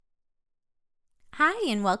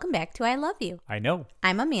Hi, and welcome back to I Love You. I know.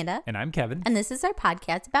 I'm Amanda. And I'm Kevin. And this is our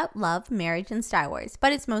podcast about love, marriage, and Star Wars.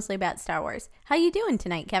 But it's mostly about Star Wars. How you doing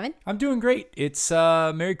tonight, Kevin? I'm doing great. It's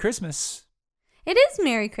Merry Christmas. It is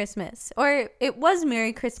Merry Christmas. Or it was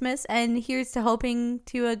Merry Christmas, and here's to hoping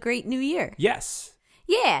to a great new year. Yes.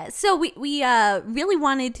 Yeah, so we really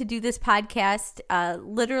wanted to do this podcast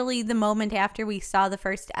literally the moment after we saw the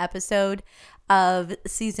first episode of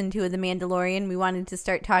season 2 of The Mandalorian. We wanted to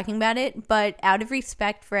start talking about it, but out of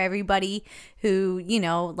respect for everybody who,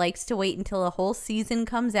 likes to wait until a whole season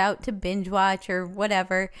comes out to binge watch or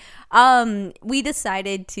whatever, we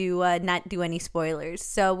decided to not do any spoilers.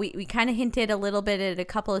 So we kind of hinted a little bit at a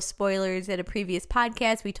couple of spoilers at a previous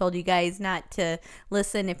podcast. We told you guys not to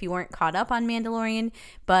listen if you weren't caught up on Mandalorian,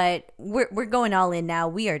 but we're going all in now.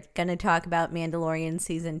 We are going to talk about Mandalorian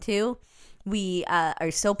season 2. We are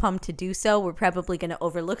so pumped to do so. We're probably going to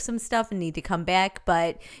overlook some stuff and need to come back,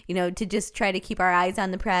 but, to just try to keep our eyes on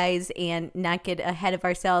the prize and not get ahead of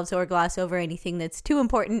ourselves or gloss over anything that's too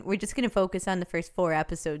important, we're just going to focus on the first 4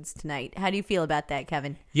 episodes tonight. How do you feel about that,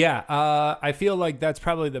 Kevin? Yeah, I feel like that's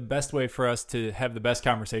probably the best way for us to have the best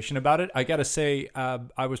conversation about it. I got to say,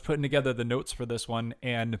 I was putting together the notes for this one,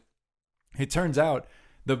 and it turns out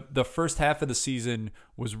the first half of the season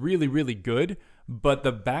was really, really good. But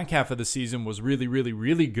the back half of the season was really, really,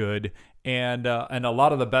 really good, and a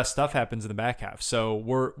lot of the best stuff happens in the back half. So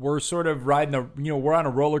we're sort of riding we're on a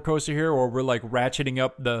roller coaster here, or we're like ratcheting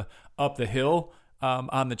up the hill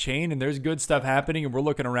on the chain, and there's good stuff happening, and we're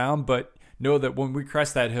looking around. But know that when we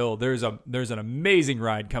crest that hill, there's an amazing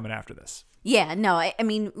ride coming after this. Yeah, no, I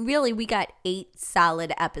mean, really, we got 8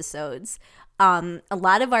 solid episodes. A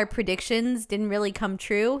lot of our predictions didn't really come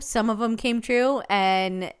true. Some of them came true,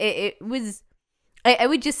 and it was. I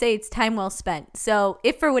would just say it's time well spent. So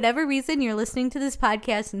if for whatever reason you're listening to this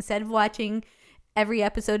podcast instead of watching every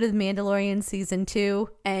episode of The Mandalorian season 2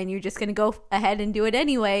 and you're just going to go ahead and do it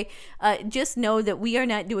anyway, just know that we are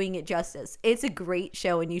not doing it justice. It's a great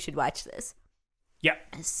show and you should watch this. Yeah.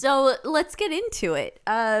 So let's get into it.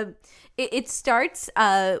 It starts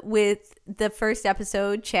with the first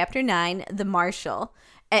episode, Chapter 9, The Marshal.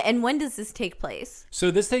 And when does this take place? So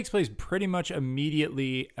this takes place pretty much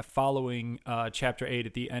immediately following Chapter 8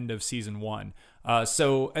 at the end of Season 1.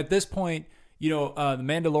 So at this point, the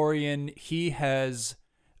Mandalorian, he has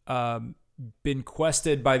been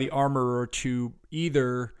quested by the Armorer to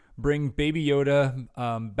either bring Baby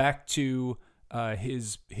Yoda back to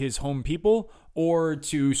his home people or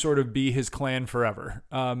to sort of be his clan forever.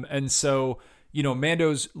 And so...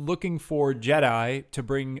 Mando's looking for Jedi to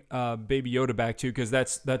bring Baby Yoda back to, because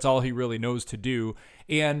that's all he really knows to do.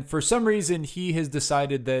 And for some reason, he has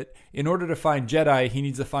decided that in order to find Jedi, he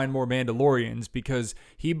needs to find more Mandalorians, because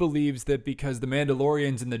he believes that because the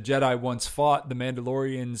Mandalorians and the Jedi once fought, the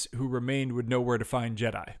Mandalorians who remained would know where to find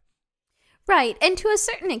Jedi. Right. And to a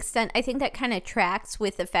certain extent, I think that kind of tracks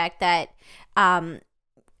with the fact that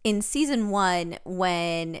in season 1,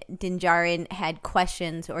 when Din Djarin had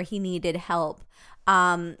questions or he needed help,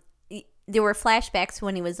 there were flashbacks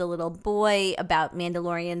when he was a little boy about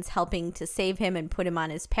Mandalorians helping to save him and put him on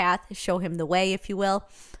his path, show him the way, if you will.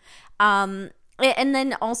 And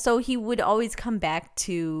then also he would always come back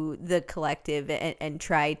to the collective and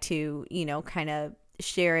try to, kind of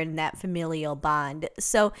share in that familial bond.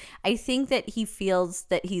 So I think that he feels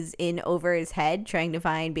that he's in over his head trying to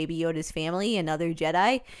find Baby Yoda's family and other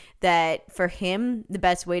Jedi, that for him the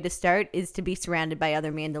best way to start is to be surrounded by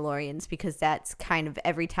other Mandalorians, because that's kind of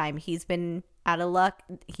every time he's been out of luck,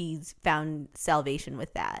 he's found salvation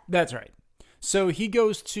with that. That's right. So he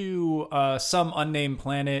goes to some unnamed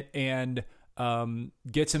planet and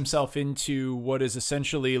gets himself into what is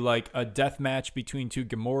essentially like a death match between 2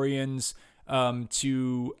 Gamorreans,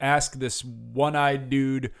 to ask this one-eyed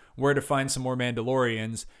dude where to find some more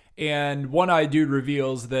Mandalorians. And one-eyed dude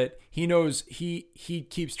reveals that he knows he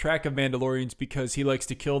keeps track of Mandalorians because he likes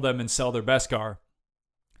to kill them and sell their Beskar.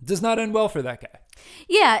 Does not end well for that guy.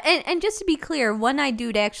 Yeah, and just to be clear, one-eyed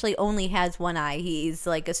dude actually only has one eye. He's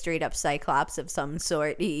like a straight-up Cyclops of some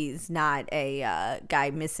sort. He's not a guy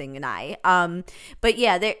missing an eye. But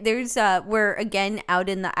yeah, there's we're again out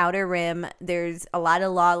in the Outer Rim. There's a lot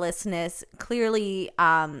of lawlessness. Clearly,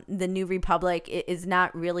 the New Republic is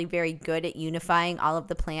not really very good at unifying all of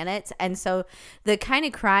the planets, and so the kind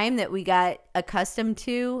of crime that we got accustomed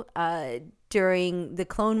to during the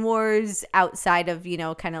Clone Wars, outside of,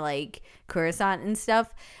 kind of like Coruscant and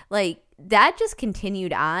stuff, like that just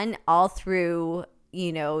continued on all through,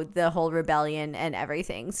 the whole rebellion and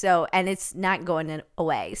everything. So, and it's not going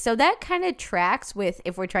away. So that kind of tracks with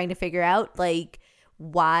if we're trying to figure out like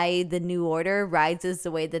why the New Order rises the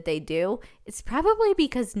way that they do, it's probably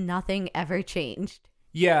because nothing ever changed.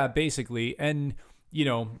 Yeah, basically. And, you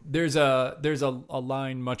know, there's a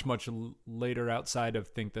line much later outside of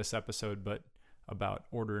Think This episode, but about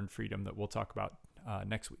order and freedom that we'll talk about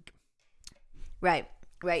next week. Right.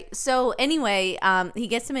 So anyway, he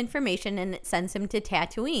gets some information and it sends him to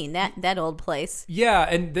Tatooine, that old place. Yeah,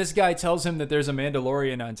 and this guy tells him that there's a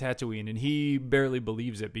Mandalorian on Tatooine, and he barely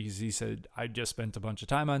believes it because he said, I just spent a bunch of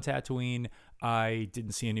time on Tatooine. I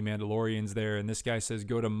didn't see any Mandalorians there. And this guy says,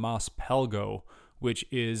 go to Mos Pelgo, which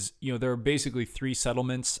is, you know, there are basically 3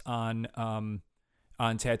 settlements on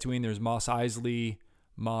Tatooine. There's Mos Eisley,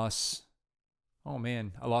 oh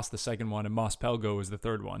man, I lost the second one, and Mos Pelgo is the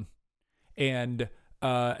third one. And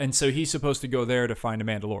so he's supposed to go there to find a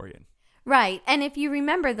Mandalorian. Right. And if you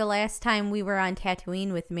remember, the last time we were on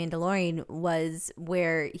Tatooine with Mandalorian was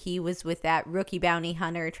where he was with that rookie bounty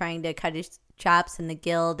hunter trying to cut his chops in the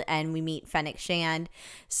guild, and we meet Fennec Shand.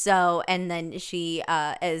 So, and then she,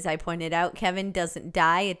 as I pointed out, Kevin doesn't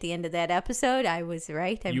die at the end of that episode. I was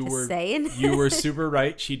right. I'm just saying. You were super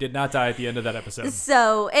right. She did not die at the end of that episode.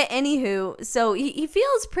 So, anywho, so he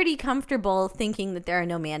feels pretty comfortable thinking that there are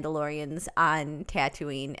no Mandalorians on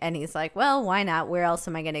Tatooine. And he's like, well, why not? Where else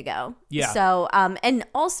am I going to go? Yeah. So, and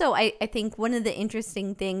also, I think one of the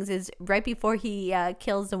interesting things is right before he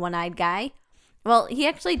kills the one-eyed guy, well, he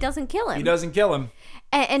actually doesn't kill him. He doesn't kill him.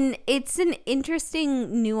 And it's an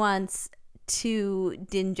interesting nuance to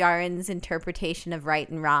Din Djarin's interpretation of right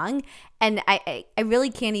and wrong. And I really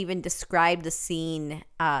can't even describe the scene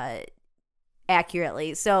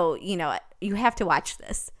accurately. So, you know, you have to watch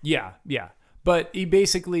this. Yeah. But he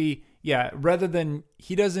basically, rather than,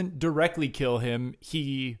 he doesn't directly kill him,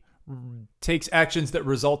 he takes actions that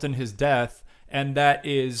result in his death. And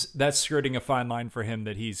that's skirting a fine line for him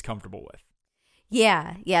that he's comfortable with.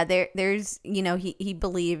 Yeah. There's, you know, he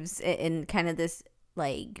believes in kind of this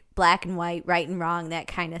like black and white, right and wrong, that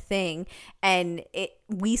kind of thing. And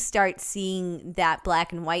we start seeing that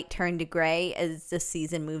black and white turn to gray as the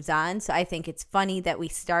season moves on. So I think it's funny that we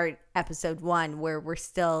start episode 1 where we're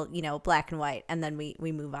still, you know, black and white, and then we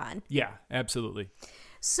move on. Yeah, absolutely.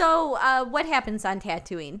 So what happens on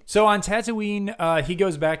Tatooine? So on Tatooine, he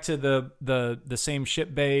goes back to the same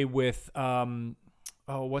ship bay with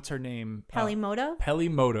what's her name? Peli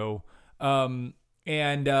Motto.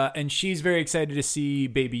 And she's very excited to see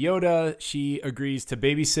Baby Yoda. She agrees to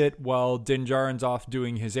babysit while Din Djarin's off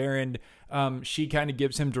doing his errand. She kind of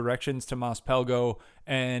gives him directions to Mos Pelgo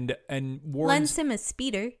and lends him a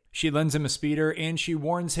speeder. She lends him a speeder, and she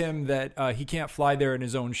warns him that he can't fly there in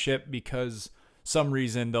his own ship because some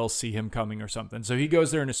reason they'll see him coming or something. So he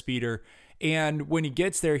goes there in a speeder. And when he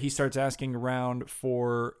gets there, he starts asking around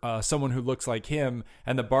for someone who looks like him.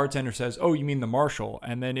 And the bartender says, oh, you mean the Marshal?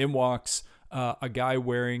 And then in walks a guy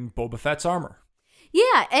wearing Boba Fett's armor.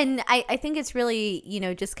 Yeah, and I think it's really, you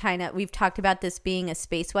know, just kind of, we've talked about this being a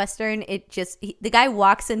space western. The guy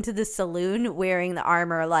walks into the saloon wearing the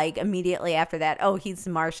armor, like immediately after that, oh, he's the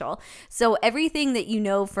Marshal. So everything that you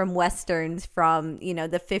know from westerns from, you know,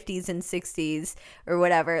 the 50s and 60s or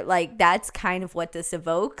whatever, like that's kind of what this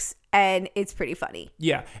evokes. And it's pretty funny.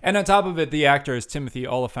 Yeah. And on top of it, the actor is Timothy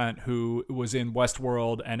Olyphant, who was in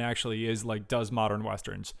Westworld and actually does modern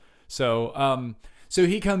westerns. So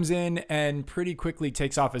he comes in and pretty quickly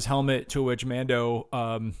takes off his helmet, to which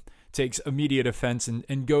Mando takes immediate offense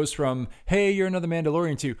and goes from, hey, you're another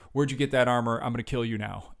Mandalorian, to, where'd you get that armor? I'm going to kill you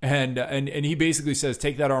now. And he basically says,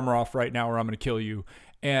 take that armor off right now or I'm going to kill you.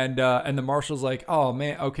 And the Marshal's like, oh,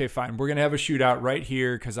 man, okay, fine. We're going to have a shootout right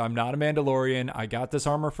here because I'm not a Mandalorian. I got this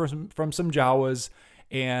armor from some Jawas.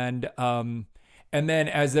 And then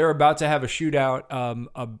as they're about to have a shootout,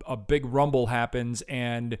 a big rumble happens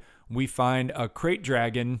and we find a crate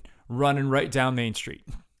dragon running right down Main Street.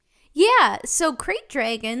 Yeah, so crate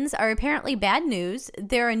dragons are apparently bad news.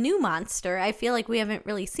 They're a new monster. I feel like we haven't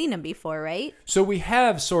really seen them before, right? So we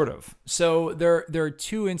have, sort of. So there are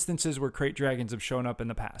 2 instances where crate dragons have shown up in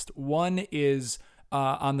the past. One is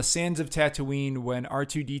on the sands of Tatooine when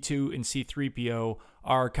R2-D2 and C-3PO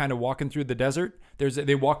are kind of walking through the desert.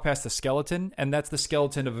 They walk past a skeleton, and that's the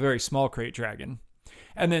skeleton of a very small crate dragon.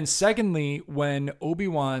 And then secondly, when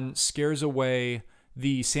Obi-Wan scares away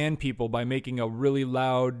the sand people by making a really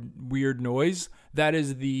loud, weird noise, that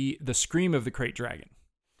is the scream of the crate dragon.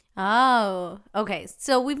 Oh, okay.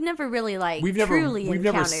 So we've never really We've never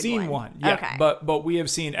encountered seen one. Yeah, okay. but we have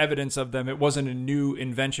seen evidence of them. It wasn't a new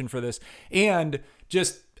invention for this. And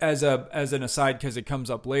just as an aside, because it comes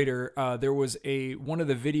up later, there was one of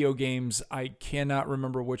the video games. I cannot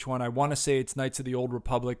remember which one. I want to say it's Knights of the Old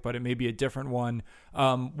Republic, but it may be a different one.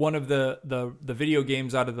 One of the video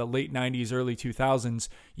games out of the late 90s, early 2000s,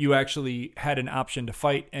 you actually had an option to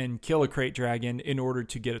fight and kill a crate dragon in order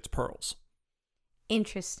to get its pearls.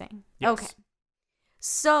 Interesting. Yes. Okay.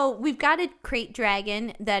 So we've got a crate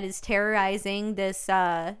dragon that is terrorizing this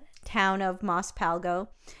town of Mos Pelgo.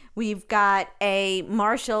 We've got a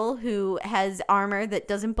marshal who has armor that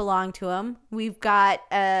doesn't belong to him. We've got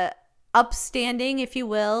a upstanding, if you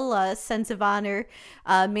will, a sense of honor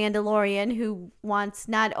Mandalorian who wants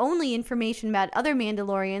not only information about other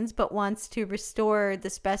Mandalorians, but wants to restore the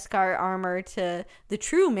Beskar armor to the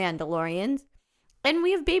true Mandalorians. And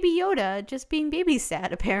we have Baby Yoda just being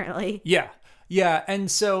babysat, apparently. Yeah. Yeah, and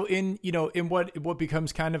so in what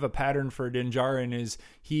becomes kind of a pattern for Din Djarin is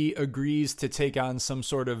he agrees to take on some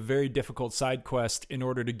sort of very difficult side quest in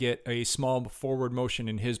order to get a small forward motion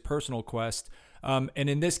in his personal quest. And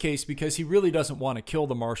in this case, because he really doesn't want to kill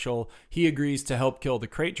the Marshal, he agrees to help kill the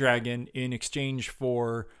crate dragon in exchange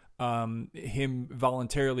for him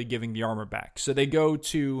voluntarily giving the armor back. So they go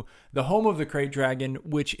to the home of the crate dragon,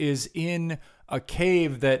 which is in a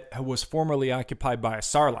cave that was formerly occupied by a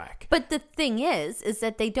Sarlacc. But the thing is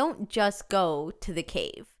that they don't just go to the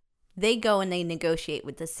cave. They go and they negotiate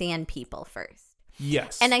with the Sand People first.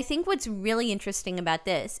 Yes. And I think what's really interesting about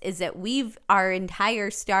this is that our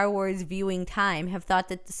entire Star Wars viewing time have thought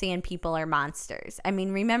that the Sand People are monsters. I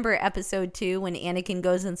mean, remember episode 2 when Anakin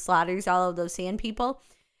goes and slaughters all of those Sand People?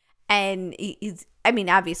 And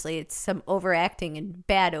obviously it's some overacting and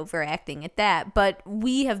bad overacting at that, but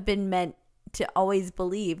we have been meant to always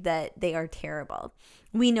believe that they are terrible.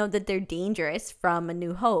 We know that they're dangerous from A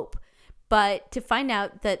New Hope, but to find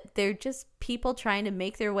out that they're just people trying to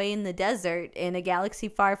make their way in the desert in a galaxy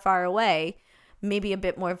far, far away, maybe a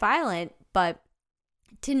bit more violent, but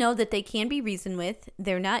to know that they can be reasoned with,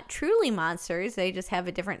 they're not truly monsters, they just have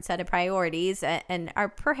a different set of priorities and are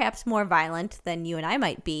perhaps more violent than you and I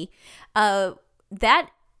might be. That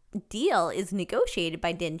deal is negotiated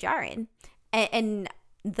by Din Djarin, and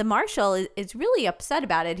the Marshal is really upset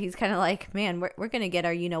about it. He's kind of like, man, we're going to get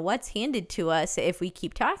our you-know-what's handed to us if we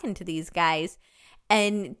keep talking to these guys.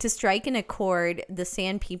 And to strike an accord, the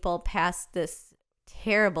Sand People pass this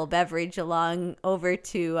terrible beverage along over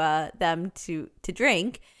to them to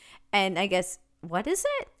drink. And I guess, what is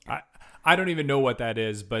it? I don't even know what that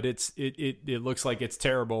is, but it looks like it's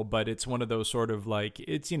terrible, but it's one of those sort of like,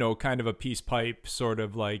 it's, kind of a peace pipe sort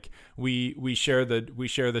of like we share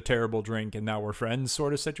the terrible drink and now we're friends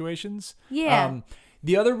sort of situations. Yeah.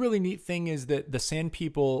 The other really neat thing is that the Sand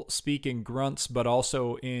People speak in grunts, but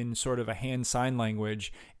also in sort of a hand sign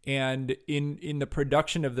language. And in the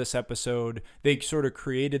production of this episode, they sort of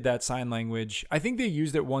created that sign language. I think they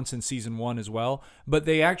used it once in season 1 as well, but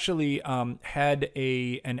they actually had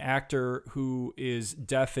an actor who is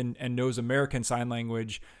deaf and knows American Sign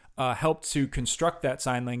Language helped to construct that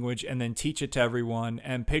sign language and then teach it to everyone.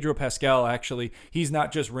 And Pedro Pascal, actually, he's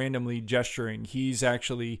not just randomly gesturing. He's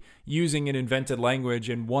actually using an invented language,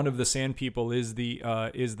 and one of the Sand People is the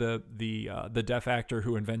deaf actor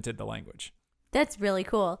who invented the language. That's really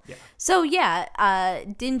cool. Yeah. So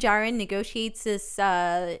Din Djarin negotiates this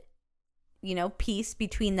peace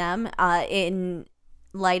between them in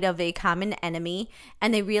light of a common enemy,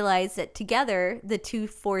 and they realize that together the two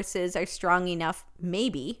forces are strong enough,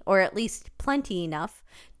 maybe, or at least plenty enough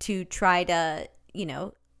to try to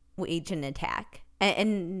wage an attack,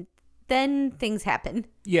 and then things happen.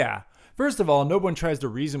 Yeah. First of all, no one tries to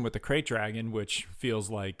reason with the crate dragon, which feels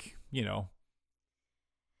like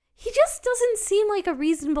he just doesn't seem like a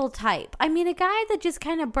reasonable type. I mean, a guy that just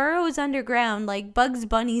kind of burrows underground, like Bugs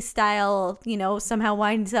Bunny style, somehow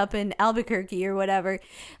winds up in Albuquerque or whatever.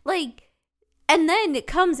 And then it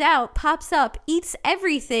comes out, pops up, eats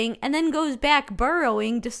everything, and then goes back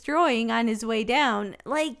burrowing, destroying on his way down.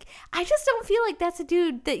 I just don't feel like that's a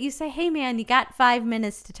dude that you say, hey, man, you got 5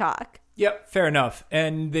 minutes to talk. Yep, fair enough.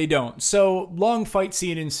 And they don't. So long fight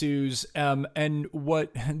scene ensues, and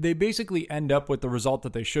what they basically end up with the result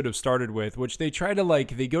that they should have started with, which they try to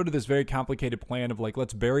they go to this very complicated plan of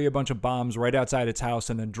let's bury a bunch of bombs right outside its house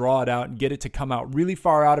and then draw it out and get it to come out really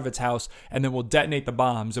far out of its house, and then we'll detonate the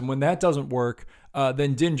bombs. And when that doesn't work,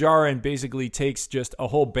 then Din Djarin basically takes just a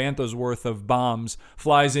whole bantha's worth of bombs,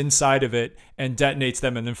 flies inside of it, and detonates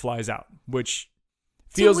them and then flies out, which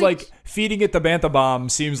feels like feeding it the bantha bomb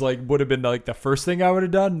seems like would have been the first thing I would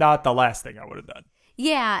have done, not the last thing I would have done.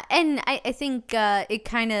 Yeah, and I think it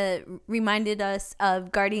kind of reminded us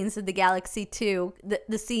of Guardians of the Galaxy 2,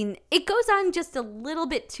 the scene. It goes on just a little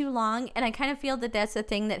bit too long, and I kind of feel that that's a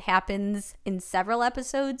thing that happens in several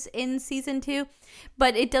episodes in season 2,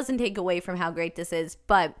 but it doesn't take away from how great this is.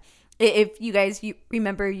 But if you guys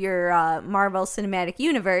remember your Marvel Cinematic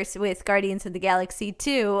Universe with Guardians of the Galaxy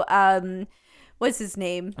 2, what's his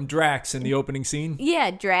name? Drax in the opening scene. Yeah,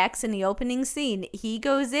 Drax in the opening scene. He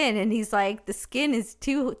goes in and he's like, the skin is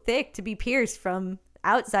too thick to be pierced from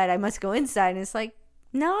outside. I must go inside. And it's like,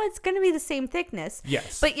 no, it's going to be the same thickness.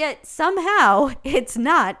 Yes. But yet somehow it's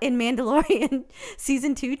not in Mandalorian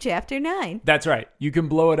season 2, chapter 9. That's right. You can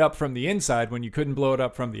blow it up from the inside when you couldn't blow it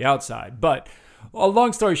up from the outside. But a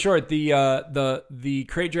long story short, the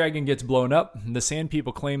Krayt Dragon gets blown up. The Sand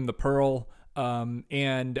People claim the pearl.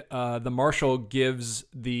 And the Marshal gives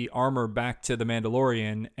the armor back to the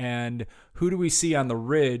Mandalorian, and who do we see on the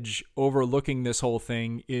ridge overlooking this whole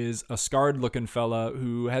thing is a scarred-looking fella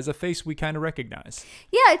who has a face we kind of recognize.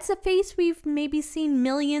 Yeah, it's a face we've maybe seen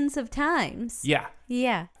millions of times. Yeah.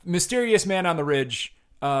 Yeah. Mysterious man on the ridge,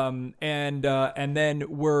 and then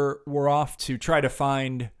we're off to try to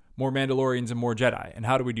find more Mandalorians and more Jedi. And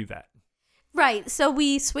how do we do that? Right, so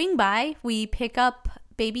we swing by, we pick up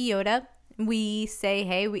Baby Yoda. We say,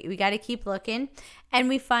 hey, we got to keep looking. And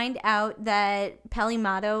we find out that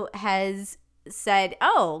Pelimato has said,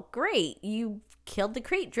 oh, great, you killed the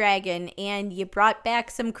Krayt Dragon and you brought back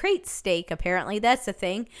some Krayt steak. Apparently, that's a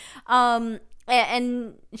thing.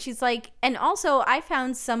 And she's like, and also I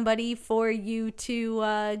found somebody for you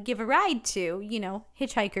to give a ride to,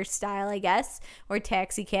 hitchhiker style, I guess, or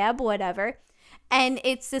taxi cab, whatever. And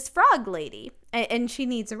it's this frog lady, and she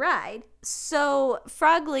needs a ride. So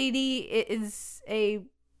Frog Lady is a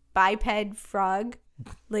biped frog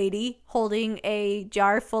lady holding a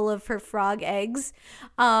jar full of her frog eggs.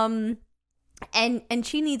 And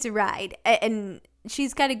she needs a ride. And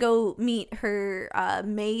she's got to go meet her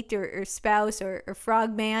mate or spouse or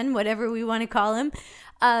frog man, whatever we want to call him.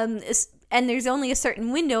 And there's only a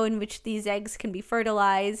certain window in which these eggs can be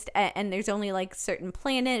fertilized, and there's only like a certain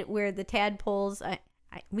planet where the tadpoles,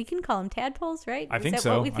 we can call them tadpoles, right? I think Is that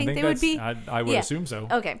so. what we think they would be? I would assume so.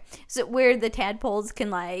 Okay, so where the tadpoles can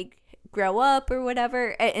like grow up or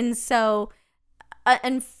whatever, and so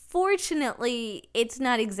unfortunately, it's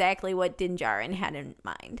not exactly what Din Djarin had in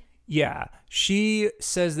mind. Yeah, she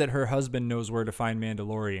says that her husband knows where to find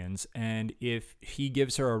Mandalorians, and if he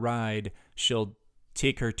gives her a ride, she'll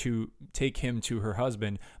take him to her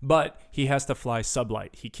husband, but he has to fly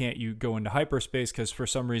sublight. He can't go into hyperspace because for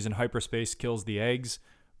some reason hyperspace kills the eggs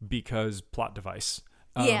because plot device.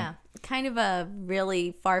 Yeah, kind of a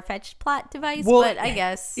really far-fetched plot device, but I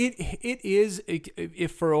guess it is,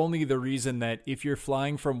 if for only the reason that if you're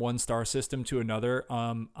flying from one star system to another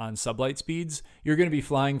on sublight speeds, you're going to be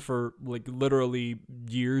flying for like literally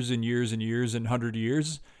years and years and years and 100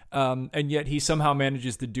 years. And yet he somehow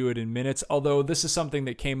manages to do it in minutes. Although this is something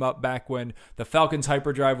that came up back when the Falcon's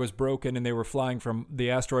hyperdrive was broken and they were flying from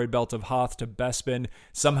the asteroid belt of Hoth to Bespin.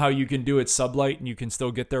 Somehow you can do it sublight and you can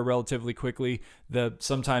still get there relatively quickly.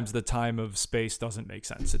 Sometimes the time of space doesn't make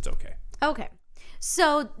sense. It's okay. Okay.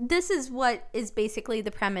 So this is what is basically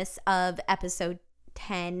the premise of episode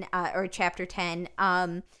 10 or chapter 10.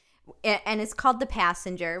 And it's called The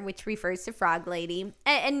Passenger, which refers to Frog Lady.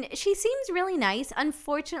 And she seems really nice.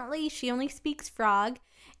 Unfortunately, she only speaks Frog.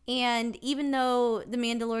 And even though the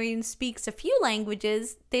Mandalorian speaks a few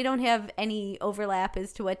languages, they don't have any overlap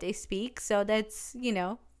as to what they speak. So that's,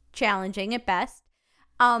 challenging at best.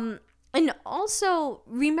 And also,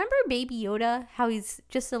 remember Baby Yoda, how he's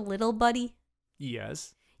just a little buddy?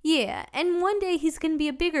 Yes. Yeah, and one day he's going to be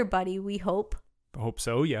a bigger buddy, we hope. Hope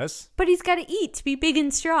so, yes. But he's got to eat to be big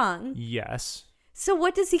and strong. Yes. So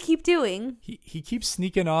what does he keep doing? He keeps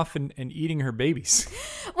sneaking off and eating her babies.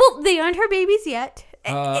 Well, they aren't her babies yet.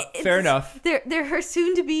 Fair enough. They're her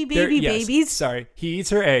soon-to-be babies. Sorry. He eats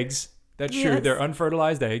her eggs. That's true. They're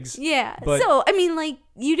unfertilized eggs. Yeah. But, so, I mean, like,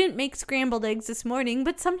 you didn't make scrambled eggs this morning,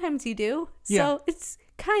 but sometimes you do. So it's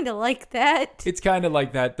kind of like that. It's kind of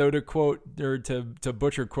like that, though, to quote, or to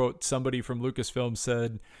butcher quote, somebody from Lucasfilm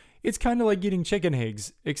said, it's kind of like eating chicken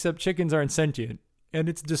eggs, except chickens aren't sentient. And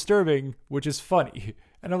it's disturbing, which is funny.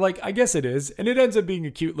 And I'm like, I guess it is. And it ends up being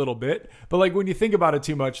a cute little bit. But like when you think about it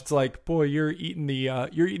too much, it's like, boy, you're eating the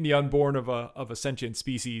unborn of a sentient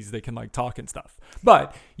species that can like talk and stuff.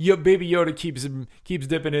 But Baby Yoda keeps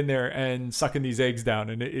dipping in there and sucking these eggs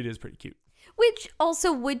down, and it is pretty cute. Which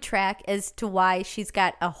also would track as to why she's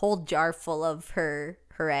got a whole jar full of her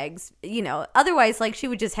her eggs, otherwise, like, she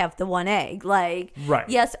would just have the one egg. Like, right.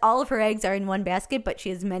 Yes, all of her eggs are in one basket, but she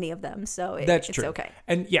has many of them, so that's it's true. okay.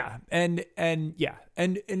 And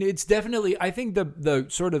it's definitely, I think the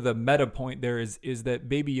sort of the meta point there is that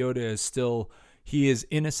Baby Yoda is still, he is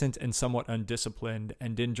innocent and somewhat undisciplined,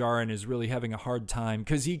 and Din Djarin is really having a hard time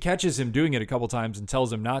because he catches him doing it a couple times and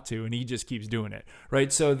tells him not to, and he just keeps doing it,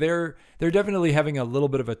 right? So they're definitely having a little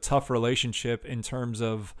bit of a tough relationship in terms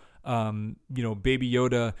of, Baby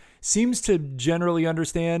Yoda seems to generally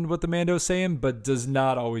understand what the Mando's saying, but does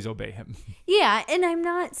not always obey him. Yeah, and I'm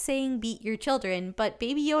not saying beat your children, but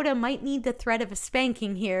Baby Yoda might need the threat of a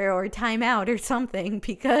spanking here or timeout or something,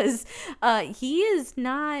 because he is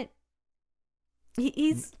not...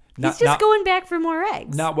 He's just going back for more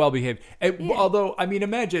eggs. Not well behaved. Although, I mean,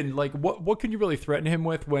 imagine, like, what can you really threaten him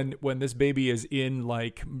with when this baby is in,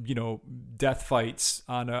 like, death fights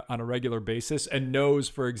on a regular basis, and knows,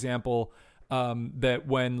 for example, that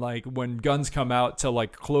when guns come out to,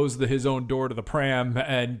 like, close his own door to the pram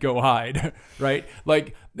and go hide, right?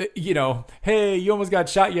 Like, hey, you almost got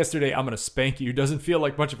shot yesterday, I'm gonna spank you. Doesn't feel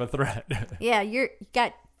like much of a threat. Yeah, you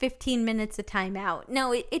got 15 minutes of time out.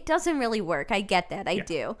 No, it doesn't really work. I get that. I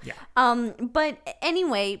do. Yeah. But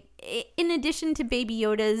anyway, in addition to Baby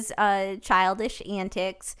Yoda's childish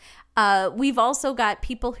antics, we've also got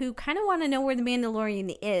people who kind of want to know where the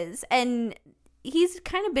Mandalorian is. And he's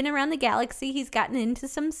kind of been around the galaxy. He's gotten into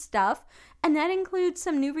some stuff. And that includes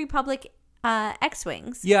some New Republic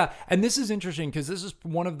X-Wings. Yeah, and this is interesting because this is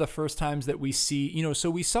one of the first times that we see, so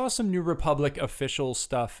we saw some New Republic official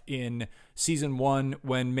stuff in season 1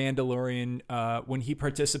 when Mandalorian, when he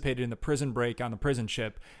participated in the prison break on the prison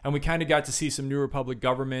ship, and we kind of got to see some New Republic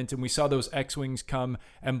government, and we saw those X-Wings come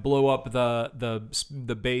and blow up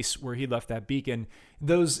the base where he left that beacon.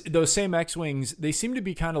 Those same X-Wings, they seem to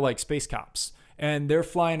be kind of like space cops. And they're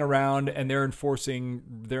flying around and they're enforcing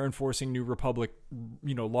New Republic,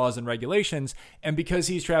 laws and regulations. And because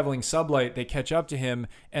he's traveling sublight, they catch up to him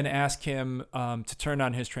and ask him to turn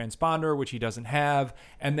on his transponder, which he doesn't have.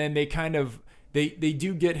 And then they they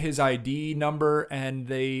do get his ID number, and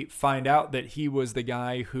they find out that he was the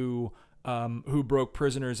guy who broke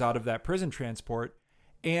prisoners out of that prison transport.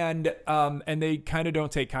 And they kind of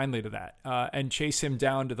don't take kindly to that and chase him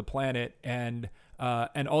down to the planet and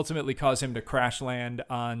ultimately cause him to crash land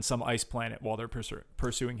on some ice planet while they're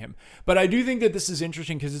pursuing him. But I do think that this is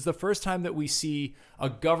interesting because it's the first time that we see a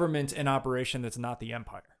government in operation that's not the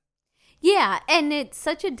Empire. Yeah, and it's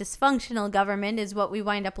such a dysfunctional government is what we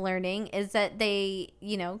wind up learning, is that they,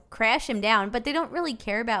 crash him down, but they don't really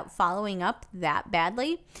care about following up that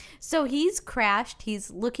badly. So he's crashed.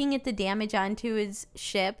 He's looking at the damage onto his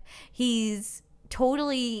ship. He's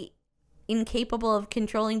totally incapable of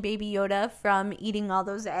controlling Baby Yoda from eating all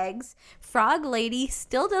those eggs. Frog Lady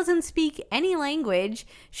still doesn't speak any language.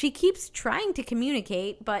 She keeps trying to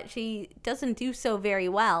communicate, but she doesn't do so very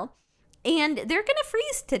well. And they're going to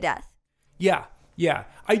freeze to death. Yeah.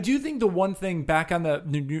 I do think the one thing back on the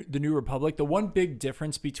New Republic, the one big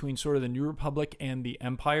difference between sort of the New Republic and the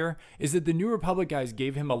Empire is that the New Republic guys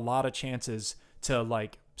gave him a lot of chances to,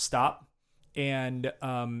 like, stop. And,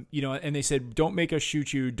 and they said, don't make us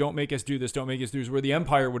shoot you. Don't make us do this. Don't make us do this. Where the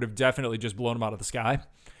Empire would have definitely just blown him out of the sky.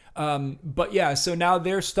 But yeah, so now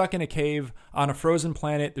they're stuck in a cave on a frozen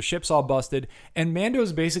planet. The ship's all busted, and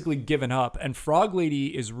Mando's basically given up. And Frog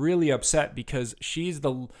Lady is really upset because she's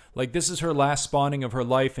this is her last spawning of her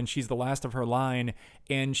life, and she's the last of her line,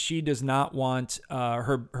 and she does not want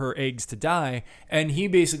her eggs to die. And he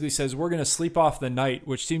basically says, we're going to sleep off the night,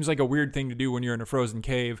 which seems like a weird thing to do when you're in a frozen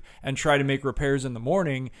cave, and try to make repairs in the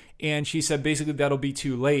morning. And she said basically that'll be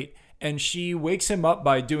too late. And she wakes him up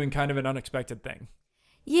by doing kind of an unexpected thing.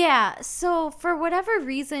 Yeah, so for whatever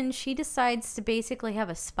reason, she decides to basically have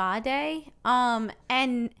a spa day.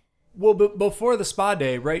 And well, but before the spa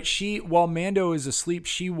day, right? While Mando is asleep,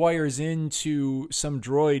 she wires into some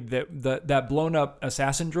droid that blown up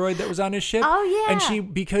assassin droid that was on his ship. Oh yeah.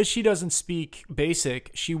 And because she doesn't speak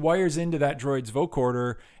basic, she wires into that droid's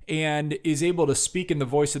vocoder and is able to speak in the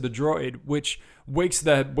voice of the droid, which wakes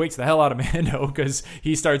the hell out of Mando because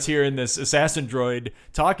he starts hearing this assassin droid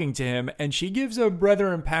talking to him, and she gives a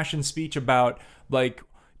rather impassioned speech about, like,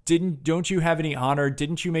 don't you have any honor?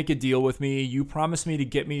 Didn't you make a deal with me? You promised me to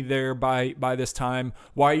get me there by this time.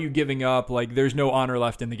 Why are you giving up? Like, there's no honor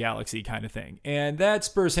left in the galaxy, kind of thing. And that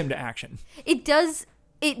spurs him to action. It does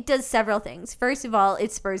several things. First of all,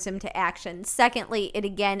 it spurs him to action. Secondly, it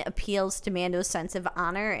again appeals to Mando's sense of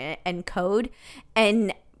honor and code.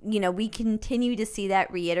 And, we continue to see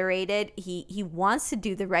that reiterated. He wants to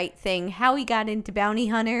do the right thing. How he got into bounty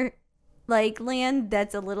hunter, like land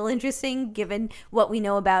that's a little interesting given what we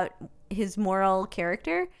know about his moral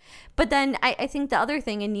character. But then I think the other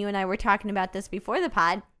thing, and you and I were talking about this before the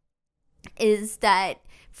pod, is that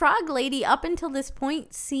Frog Lady up until this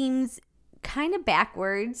point seems kind of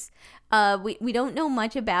backwards. We don't know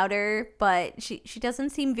much about her, but she doesn't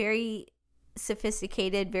seem very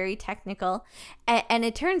sophisticated, very technical, and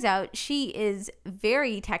it turns out she is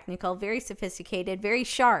very technical, very sophisticated, very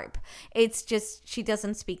sharp. It's just she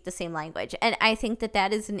doesn't speak the same language, and I think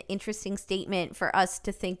that is an interesting statement for us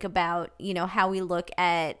to think about, how we look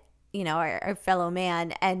at our fellow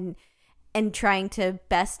man, and trying to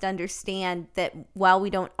best understand that while we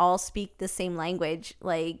don't all speak the same language,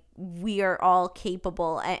 like, we are all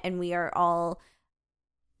capable and we are all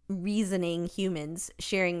reasoning humans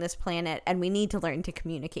sharing this planet, and we need to learn to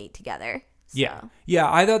communicate together. So.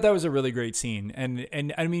 Yeah, I thought that was a really great scene,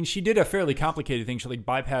 and I mean, she did a fairly complicated thing. She like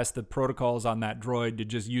bypassed the protocols on that droid to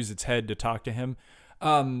just use its head to talk to him.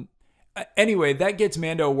 Anyway, that gets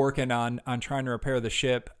Mando working on trying to repair the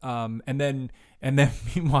ship, and then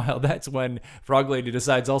meanwhile, that's when Frog Lady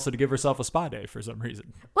decides also to give herself a spa day for some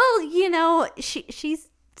reason. Well, she's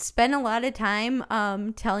spent a lot of time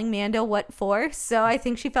telling Mando what for, so I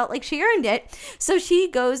think she felt like she earned it. So she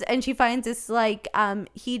goes and she finds this like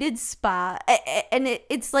heated spa, and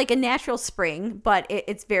it's like a natural spring, but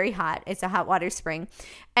it's very hot. It's a hot water spring,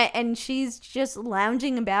 and she's just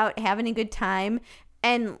lounging about, having a good time,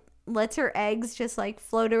 and lets her eggs just like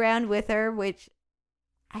float around with her, which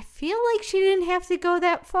I feel like she didn't have to go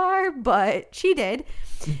that far, but she did.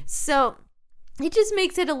 So it just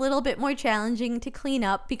makes it a little bit more challenging to clean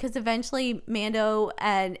up, because eventually Mando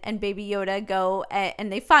and Baby Yoda go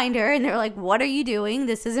and they find her, and they're like, what are you doing?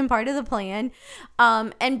 This isn't part of the plan.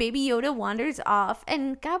 And Baby Yoda wanders off,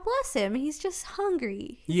 and God bless him, he's just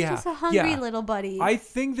hungry. He's just a hungry little buddy. I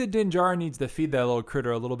think that Din Djarin needs to feed that little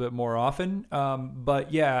critter a little bit more often.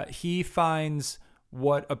 But yeah, he finds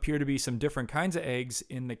what appear to be some different kinds of eggs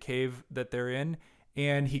in the cave that they're in,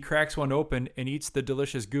 and he cracks one open and eats the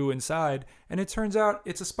delicious goo inside, and it turns out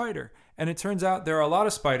it's a spider. And it turns out there are a lot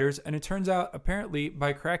of spiders, and it turns out apparently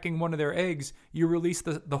by cracking one of their eggs, you release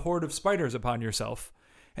the horde of spiders upon yourself.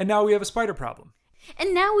 And now we have a spider problem.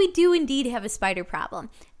 And now we do indeed have a spider problem.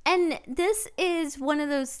 And this is one of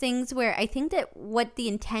those things where I think that what the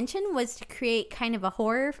intention was to create kind of a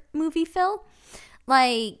horror movie feel,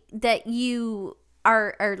 like that you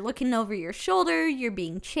are looking over your shoulder, you're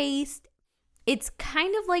being chased. It's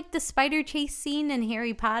kind of like the spider chase scene in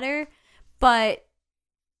Harry Potter, but,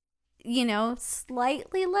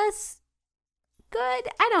 slightly less good.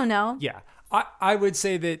 I don't know. Yeah, I would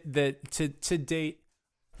say that to date,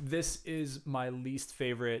 this is my least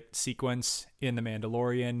favorite sequence in The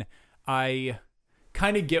Mandalorian. I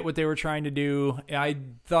kind of get what they were trying to do. I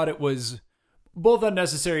thought it was both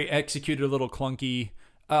unnecessary, executed a little clunky.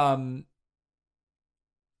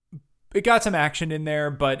 It got some action in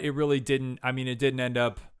there, but it really didn't. I mean, it didn't end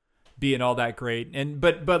up being all that great.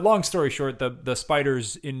 But long story short, the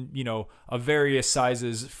spiders in of various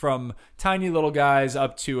sizes, from tiny little guys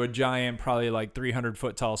up to a giant, probably like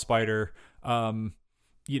 300-foot tall spider,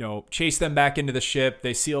 chase them back into the ship.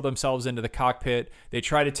 They seal themselves into the cockpit. They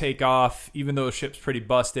try to take off, even though the ship's pretty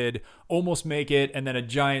busted. Almost make it, and then a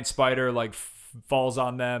giant spider falls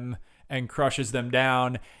on them and crushes them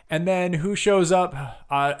down. And then who shows up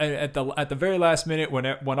at the very last minute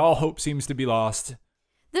when all hope seems to be lost?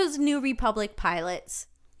 Those New Republic pilots.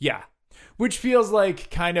 Yeah, which feels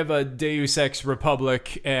like kind of a Deus Ex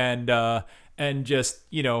Republic, and just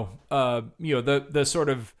the sort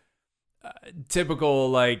of typical,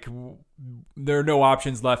 like, there are no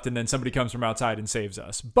options left, and then somebody comes from outside and saves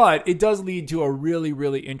us. But it does lead to a really,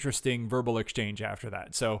 really interesting verbal exchange after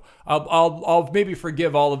that. So I'll maybe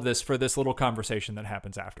forgive all of this for this little conversation that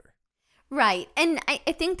happens after. Right. And I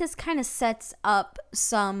think this kind of sets up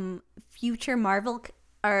some future Marvel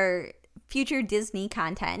or future Disney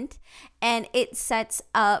content, and it sets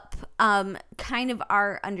up kind of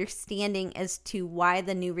our understanding as to why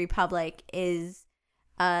the New Republic is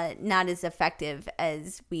not as effective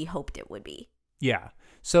as we hoped it would be. Yeah.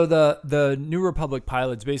 So the New Republic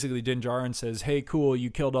pilots, basically Din Djarin says, hey, cool,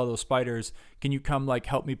 you killed all those spiders. Can you come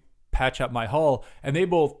help me patch up my hull? And they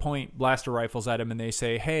both point blaster rifles at him, and they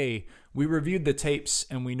say, hey, we reviewed the tapes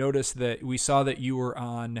and we saw that you were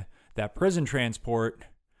on that prison transport.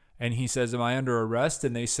 And he says, am I under arrest?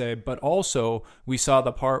 And they say, but also we saw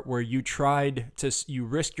the part where you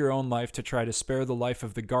risked your own life to try to spare the life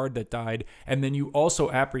of the guard that died. And then you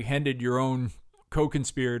also apprehended your own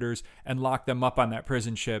co-conspirators and locked them up on that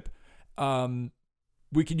prison ship.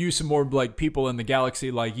 We could use some more people in the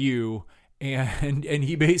galaxy like you. And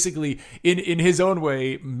he basically, in his own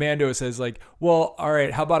way, Mando says like, well, all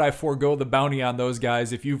right, how about I forego the bounty on those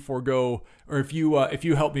guys if you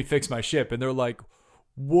help me fix my ship? And they're like,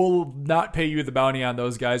 we'll not pay you the bounty on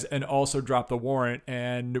those guys and also drop the warrant,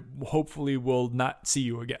 and hopefully we'll not see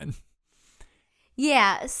you again.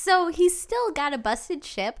 Yeah, so he's still got a busted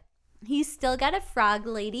ship. He's still got a frog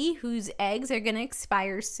lady whose eggs are going to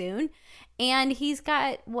expire soon. And he's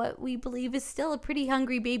got what we believe is still a pretty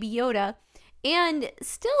hungry Baby Yoda. And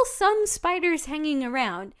still some spiders hanging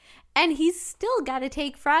around. And he's still got to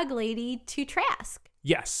take Frog Lady to Trask.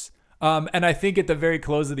 Yes. And I think at the very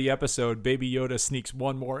close of the episode, Baby Yoda sneaks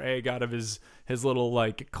one more egg out of his little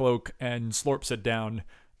like cloak and slurps it down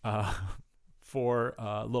for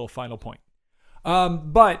a little final point.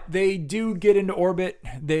 But they do get into orbit.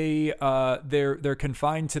 They're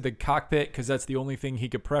confined to the cockpit because that's the only thing he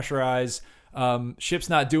could pressurize. Ship's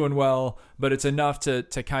not doing well, but it's enough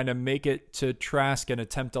to kind of make it to Trask and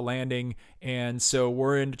attempt a landing. And so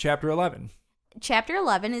we're into chapter 11. Chapter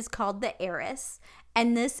 11 is called The Heiress,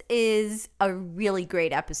 and this is a really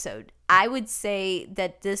great episode. I would say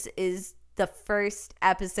that this is the first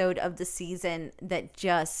episode of the season that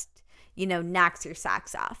just, knocks your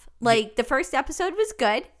socks off. Like, the first episode was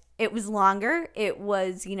good. It was longer. It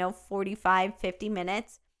was, 45, 50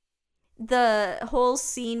 minutes. The whole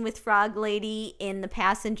scene with Frog Lady in the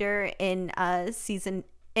passenger in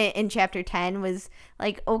chapter 10 was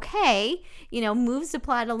like, okay, moves the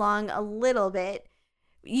plot along a little bit.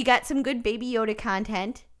 You got some good Baby Yoda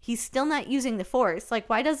content. He's still not using the Force. Like,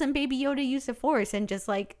 why doesn't Baby Yoda use the Force and just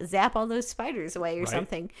like zap all those spiders away or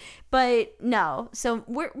something? But no. So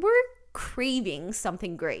we're craving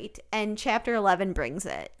something great, and chapter 11 brings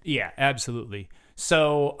it. Yeah, absolutely.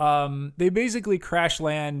 So they basically crash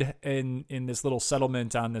land in this little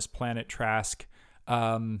settlement on this planet Trask.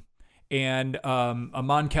 And a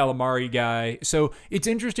Mon Calamari guy. So it's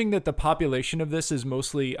interesting that the population of this is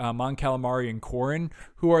mostly Mon Calamari and Quarren,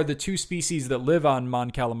 who are the two species that live on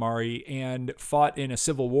Mon Calamari and fought in a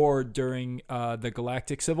civil war during the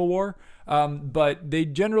Galactic Civil War. But they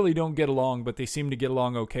generally don't get along, but they seem to get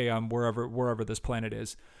along okay on wherever this planet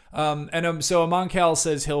is. So Mon Cal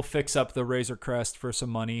says he'll fix up the Razor Crest for some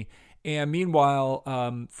money. And meanwhile,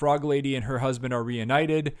 Frog Lady and her husband are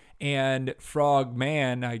reunited, and Frog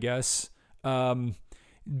Man, I guess,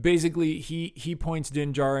 basically he points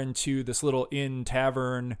Din Djarin to this little inn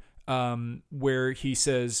tavern where he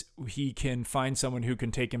says he can find someone who can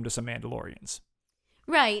take him to some Mandalorians.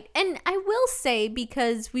 Right. And I will say,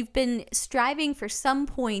 because we've been striving for some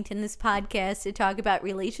point in this podcast to talk about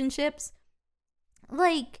relationships,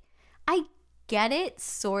 like, I get it,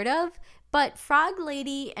 sort of. But Frog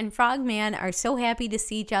Lady and Frog Man are so happy to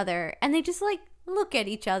see each other, and they just like look at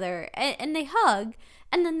each other and they hug,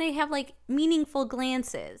 and then they have like meaningful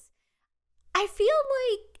glances. I feel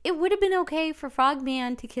like it would have been okay for Frog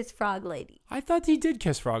Man to kiss Frog Lady. I thought he did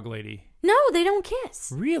kiss Frog Lady. No, they don't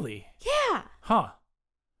kiss. Really? Yeah. Huh.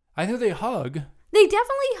 I know they hug. They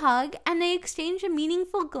definitely hug, and they exchange a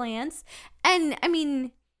meaningful glance. And I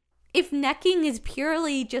mean, if necking is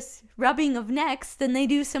purely just rubbing of necks, then they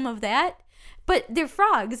do some of that. But they're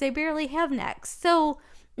frogs. They barely have necks. So,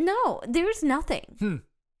 no, there's nothing.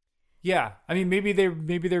 Yeah. I mean, maybe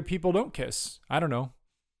their people don't kiss. I don't know.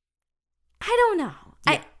 I don't know.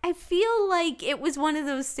 Yeah. I feel like it was one of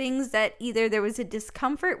those things that either there was a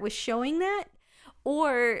discomfort with showing that,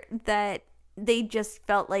 or that they just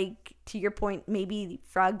felt like, to your point, maybe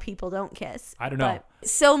frog people don't kiss. I don't know.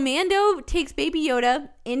 So Mando takes Baby Yoda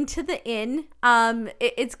into the inn.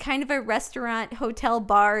 It's kind of a restaurant, hotel,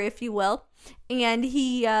 bar, if you will. And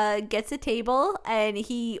he gets a table and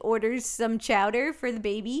he orders some chowder for the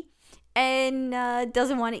baby, and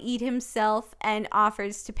doesn't want to eat himself, and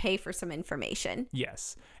offers to pay for some information.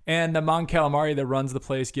 Yes. And the Mon Calamari that runs the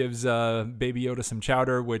place gives Baby Yoda some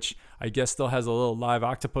chowder, which I guess still has a little live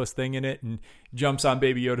octopus thing in it, and jumps on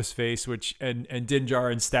Baby Yoda's face, and Din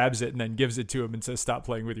Djarin stabs it and then gives it to him and says, "Stop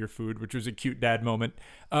playing with your food," which was a cute dad moment.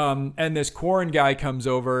 And this Quarren guy comes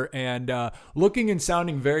over and looking and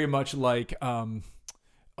sounding very much like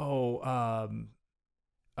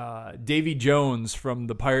Davy Jones from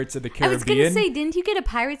the Pirates of the Caribbean. I was going to say, didn't you get a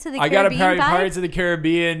Pirates of the Caribbean? I got a Pirates of the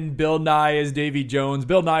Caribbean. Bill Nye as Davy Jones.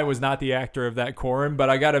 Bill Nye was not the actor of that Quarren, but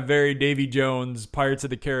I got a very Davy Jones Pirates of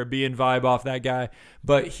the Caribbean vibe off that guy.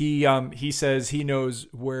 But he says he knows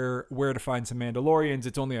where to find some Mandalorians.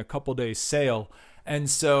 It's only a couple days sail, and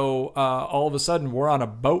so all of a sudden we're on a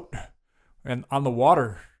boat and on the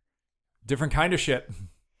water, different kind of ship.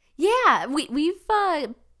 Yeah, we've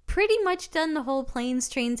pretty much done the whole planes,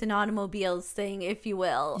 trains, and automobiles thing, if you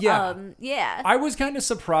will. Yeah. Yeah. I was kind of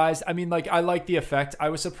surprised. I mean, like, I like the effect. I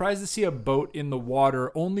was surprised to see a boat in the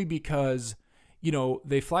water only because,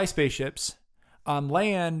 they fly spaceships. On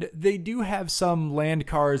land, they do have some land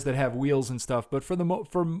cars that have wheels and stuff, but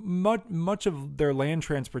for much of their land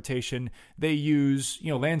transportation, they use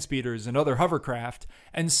land speeders and other hovercraft.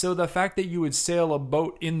 And so the fact that you would sail a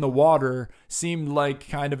boat in the water seemed like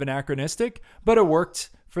kind of anachronistic, but it worked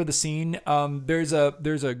for the scene.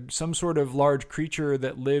 There's some sort of large creature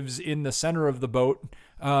that lives in the center of the boat,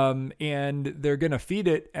 and they're gonna feed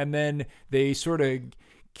it, and then they sort of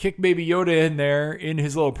kick Baby Yoda in there in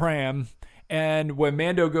his little pram. And when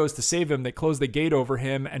Mando goes to save him, they close the gate over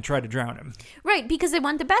him and try to drown him. Right, because they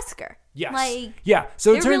want the Beskar. Yes. Yeah.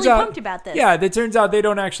 So it turns really out, pumped about this. Yeah, it turns out they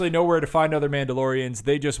don't actually know where to find other Mandalorians.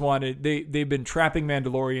 They just they've been trapping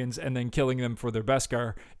Mandalorians and then killing them for their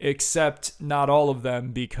Beskar, except not all of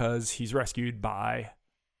them, because he's rescued by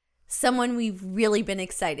someone we've really been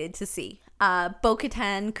excited to see.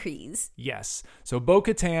 Bo-Katan Kryze. Yes. So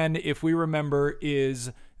Bo-Katan, if we remember,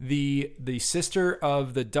 is the sister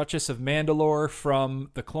of the Duchess of Mandalore from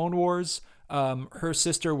the Clone Wars. Her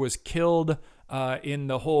sister was killed in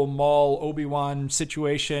the whole Maul Obi-Wan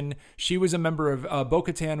situation. She was a member of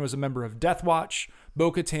Bo-Katan was a member of Death Watch.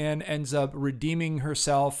 Bo-Katan ends up redeeming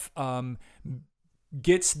herself,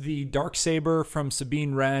 gets the Darksaber from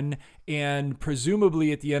Sabine Wren, and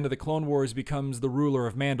presumably at the end of the Clone Wars becomes the ruler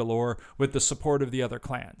of Mandalore with the support of the other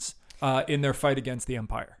clans in their fight against the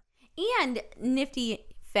Empire. And nifty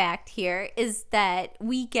fact here is that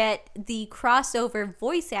we get the crossover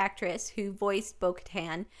voice actress who voiced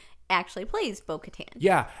Bo-Katan actually plays Bo-Katan.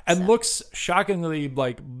 Yeah, and looks shockingly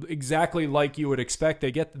like exactly like you would expect.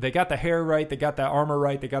 They got the hair right, they got the armor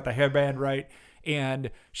right, they got the hairband right. And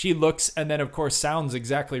she looks and then, of course, sounds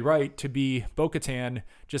exactly right to be Bo-Katan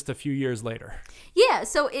just a few years later. Yeah,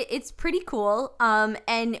 so it's pretty cool.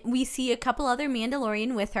 And we see a couple other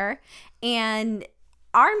Mandalorian with her. And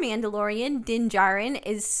our Mandalorian, Din Djarin,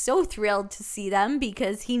 is so thrilled to see them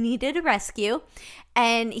because he needed a rescue.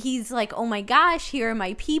 And he's like, oh my gosh, here are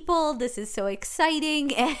my people. This is so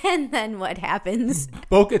exciting. And then what happens?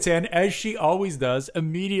 Bo-Katan, as she always does,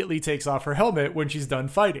 immediately takes off her helmet when she's done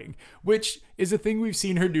fighting, which is a thing we've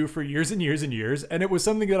seen her do for years and years and years. And it was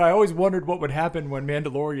something that I always wondered what would happen when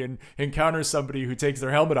Mandalorian encounters somebody who takes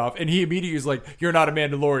their helmet off. And he immediately is like, you're not a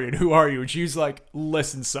Mandalorian. Who are you? And she's like,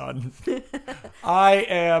 listen, son, I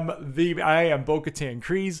am Bo-Katan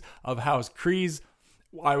Kryze of House Kryze.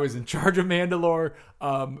 I was in charge of Mandalore.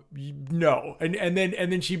 No. And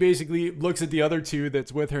then she basically looks at the other two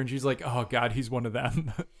that's with her and she's like, oh God, he's one of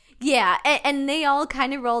them. Yeah. And they all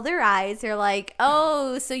kind of roll their eyes. They're like,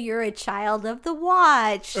 oh, so you're a child of the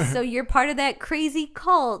Watch. So you're part of that crazy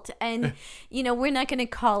cult. And, we're not going to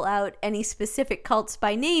call out any specific cults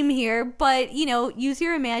by name here, but, use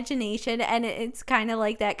your imagination. And it's kind of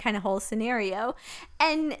like that kind of whole scenario.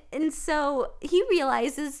 And so he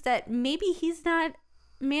realizes that maybe he's not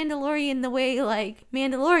Mandalorian the way like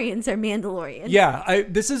Mandalorians are Mandalorian. Yeah,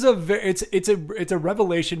 this is it's a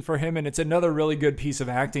revelation for him, and it's another really good piece of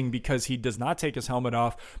acting because he does not take his helmet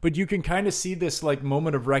off, but you can kind of see this like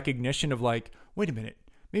moment of recognition of like, wait a minute,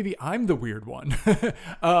 maybe I'm the weird one.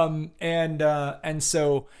 And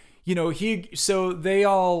so so they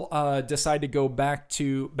all decide to go back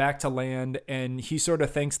to land, and he sort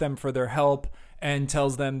of thanks them for their help and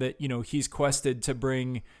tells them that, he's quested to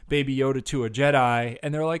bring Baby Yoda to a Jedi.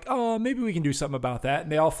 And they're like, oh, maybe we can do something about that.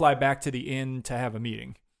 And they all fly back to the inn to have a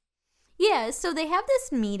meeting. Yeah, so they have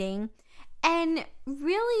this meeting. And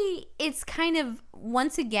really, it's kind of,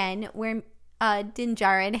 once again, where Din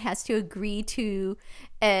Djarin has to agree to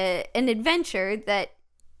an adventure that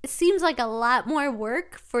seems like a lot more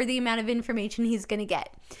work for the amount of information he's going to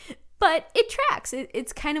get. But it tracks.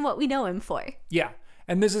 It's kind of what we know him for. Yeah.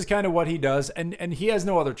 And this is kind of what he does, and he has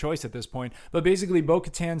no other choice at this point. But basically,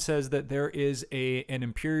 Bo-Katan says that there is an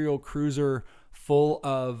Imperial cruiser full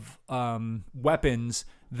of weapons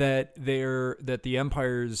that the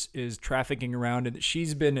Empire is trafficking around, and that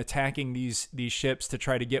she's been attacking these ships to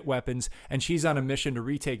try to get weapons, and she's on a mission to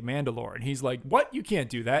retake Mandalore. And he's like, "What? You can't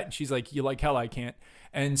do that." And she's like, "You like hell I can't."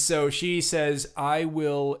 And so she says, "I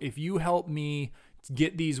will if you help me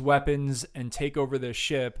get these weapons and take over this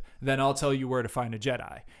ship, then I'll tell you where to find a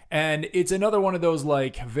Jedi." And it's another one of those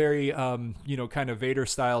like very kind of Vader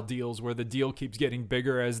style deals where the deal keeps getting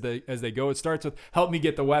bigger as they go. It starts with help me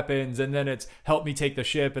get the weapons, and then it's help me take the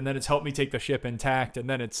ship, and then it's help me take the ship intact, and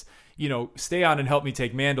then it's stay on and help me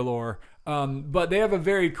take Mandalore. But they have a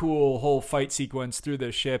very cool whole fight sequence through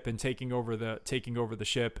the ship and taking over the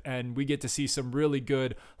ship, and we get to see some really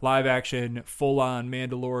good live action, full on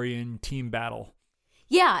Mandalorian team battle.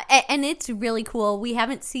 Yeah, and it's really cool. We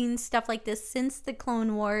haven't seen stuff like this since the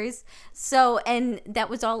Clone Wars. So, and that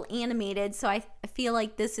was all animated. So I feel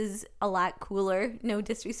like this is a lot cooler. No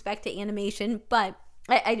disrespect to animation, but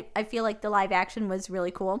I feel like the live action was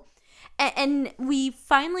really cool. And we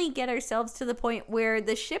finally get ourselves to the point where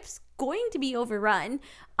the ship's going to be overrun.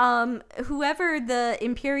 Whoever the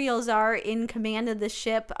Imperials are in command of the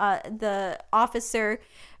ship, the officer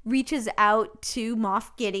reaches out to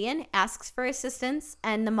Moff Gideon, asks for assistance,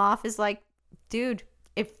 and the Moff is like, dude,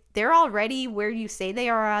 if they're already where you say they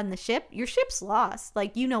are on the ship, your ship's lost.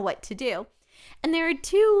 Like, you know what to do. And there are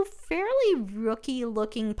two fairly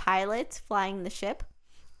rookie-looking pilots flying the ship,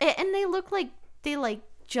 and they look like they, like,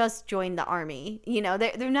 just joined the army. You know,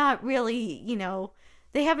 they're not really, you know,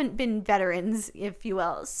 they haven't been veterans, if you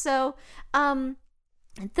will. So,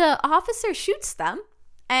 the officer shoots them,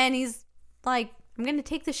 and he's like, I'm going to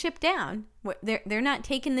take the ship down. They're not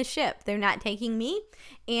taking the ship. They're not taking me.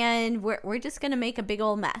 And we're just going to make a big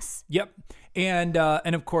old mess. Yep. And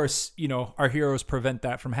of course, you know, our heroes prevent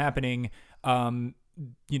that from happening. You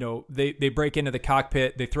know, they break into the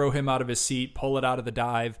cockpit. They throw him out of his seat, pull it out of the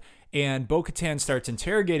dive. And Bo-Katan starts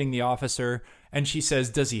interrogating the officer. And she says,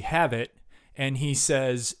 does he have it? And he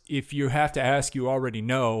says, if you have to ask, you already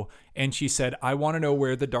know. And she said, I want to know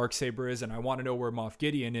where the Darksaber is, and I want to know where Moff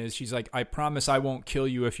Gideon is. She's like, I promise I won't kill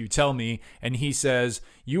you if you tell me. And he says,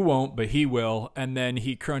 you won't, but he will. And then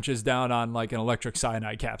he crunches down on like an electric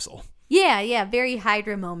cyanide capsule. Yeah. Very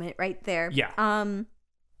Hydra moment right there. Yeah.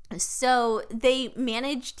 So they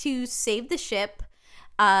manage to save the ship.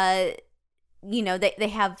 You know, they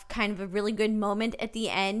have kind of a really good moment at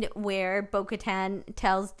the end where Bo-Katan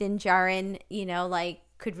tells Din Djarin, you know, like,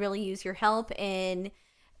 could really use your help in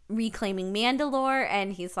reclaiming Mandalore.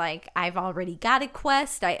 And he's like, I've already got a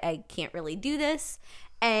quest. I can't really do this.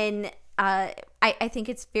 And I think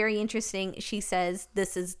it's very interesting. She says,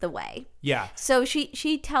 this is the way. Yeah. So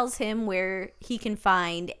she tells him where he can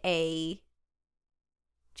find a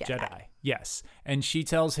Jedi. Yes. And she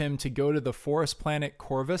tells him to go to the forest planet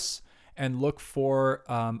Corvus and look for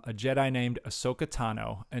a Jedi named Ahsoka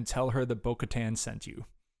Tano and tell her that Bo-Katan sent you.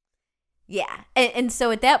 Yeah. And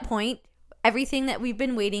so at that point, everything that we've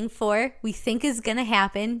been waiting for, we think is going to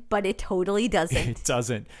happen, but it totally doesn't. It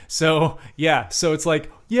doesn't. So, yeah. So it's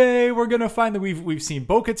like, yay, we're going to find that we've seen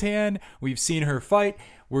Bo-Katan. We've seen her fight.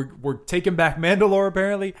 We're taking back Mandalore,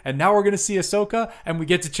 apparently. And now we're going to see Ahsoka. And we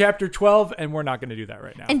get to chapter 12, and we're not going to do that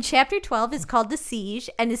right now. And chapter 12 is called The Siege.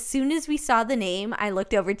 And as soon as we saw the name, I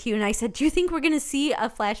looked over to you and I said, do you think we're going to see a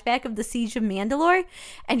flashback of the Siege of Mandalore?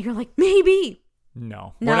 And you're like, maybe.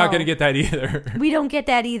 No, we're not going to get that either. We don't get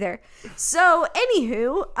that either. So,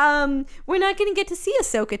 anywho, we're not going to get to see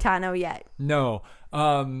Ahsoka Tano yet. No,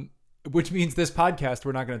 which means this podcast,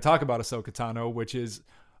 we're not going to talk about Ahsoka Tano, which is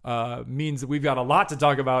means that we've got a lot to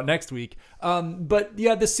talk about next week. But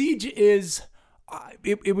yeah, The Siege is...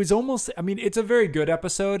 It was almost, I mean, it's a very good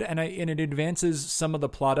episode, and it advances some of the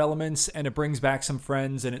plot elements, and it brings back some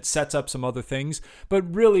friends, and it sets up some other things.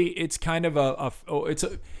 But really, it's kind of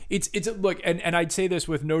it's look, and I'd say this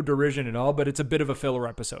with no derision at all, but it's a bit of a filler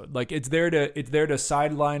episode. Like it's there to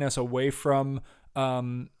sideline us away from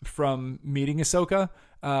meeting Ahsoka.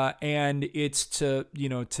 And it's to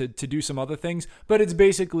do some other things, but it's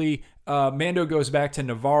basically Mando goes back to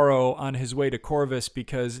Navarro on his way to Corvus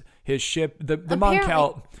because his ship, the Mon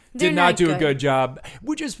Cal, did not do a good job,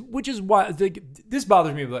 which is why this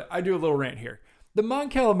bothers me. But I do a little rant here. The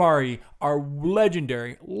Mon Calamari are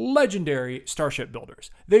legendary starship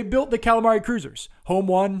builders. They built the Calamari cruisers, Home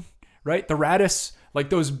One, right? The Radis. Like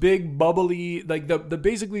those big bubbly, like the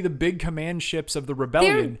basically the big command ships of the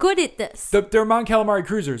rebellion. They're good at this. They're Mon Calamari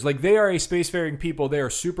cruisers. Like they are a spacefaring people. They are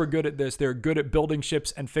super good at this. They're good at building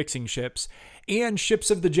ships and fixing ships and ships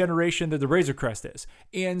of the generation that the Razor Crest is.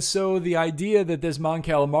 And so the idea that this Mon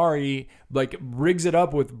Calamari like rigs it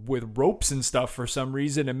up with ropes and stuff for some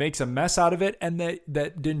reason and makes a mess out of it, and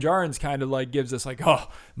that Din Djarin's kind of like gives us like, oh,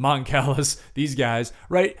 Mon Calas, these guys,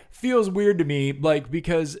 right? Feels weird to me, like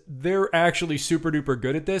because they're actually super duper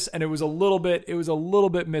good at this, and it was a little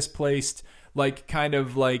bit misplaced, like kind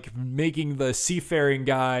of like making the seafaring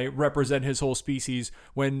guy represent his whole species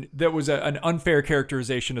when that was an unfair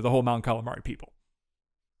characterization of the whole Mon Calamari people.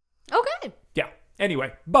 Okay. Yeah.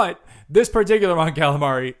 Anyway, but this particular Mon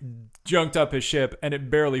Calamari junked up his ship and it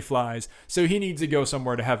barely flies, so he needs to go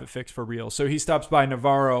somewhere to have it fixed for real. So he stops by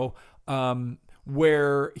Navarro,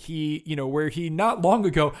 where he not long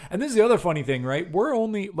ago, and this is the other funny thing, right?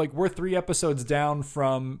 We're 3 episodes down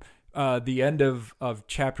from the end of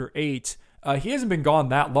chapter 8, he hasn't been gone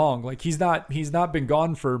that long. Like he's not been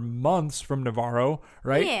gone for months from Navarro,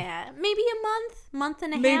 right? Yeah, maybe a month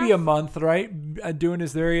and a half. Maybe a month, right? Doing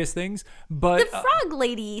his various things. But the frog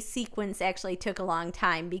lady sequence actually took a long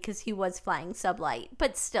time because he was flying sublight,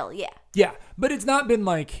 but still, yeah. Yeah, but it's been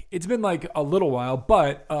like a little while.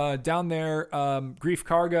 But down there, Grief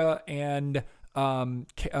Karga and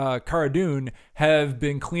Cara Dune have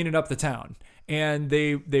been cleaning up the town. And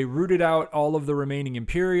they rooted out all of the remaining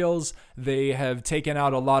Imperials. They have taken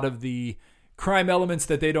out a lot of the crime elements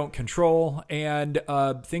that they don't control. And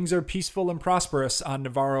things are peaceful and prosperous on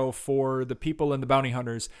Navarro for the people and the bounty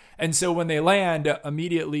hunters. And so when they land,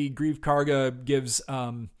 immediately Grief Karga gives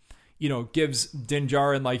Din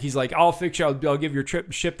Djarin, like, he's like, I'll fix you. I'll give your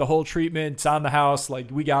ship the whole treatment. It's on the house. Like,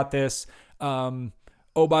 we got this. Oh,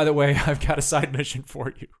 by the way, I've got a side mission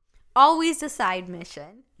for you. Always a side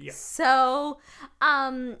mission. Yeah. So,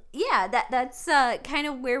 that's kind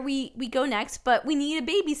of where we go next. But we need a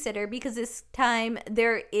babysitter because this time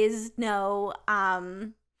there is no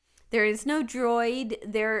droid.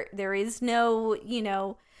 There is no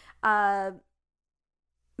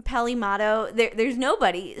Pelimato. There's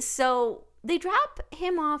nobody. So they drop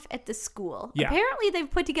him off at the school. Yeah. Apparently they've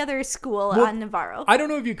put together a school on Navarro. I don't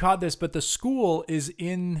know if you caught this, but the school is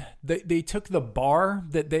in they took the bar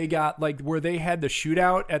that they got, like, where they had the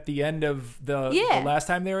shootout at the end of the last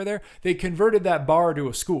time they were there. They converted that bar to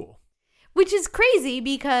a school. Which is crazy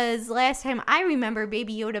because last time I remember,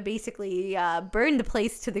 Baby Yoda basically burned the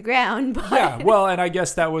place to the ground. But... Yeah, well, and I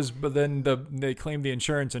guess that was, but then they claimed the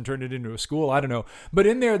insurance and turned it into a school. I don't know, but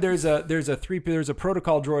in there's a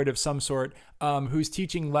protocol droid of some sort who's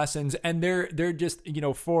teaching lessons, and they're just,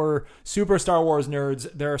 for super Star Wars nerds,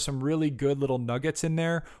 there are some really good little nuggets in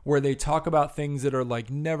there where they talk about things that are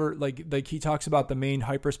never he talks about the main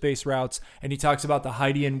hyperspace routes, and he talks about the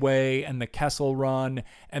Hydian Way and the Kessel Run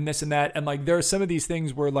and this and that. And there are some of these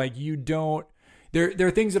things where you don't, there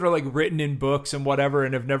are things that are written in books and whatever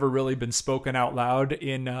and have never really been spoken out loud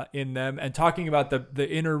in them, and talking about the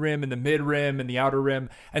inner rim and the mid rim and the outer rim.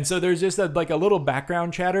 And so there's just a little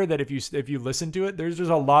background chatter that if you listen to it, there's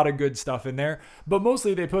just a lot of good stuff in there. But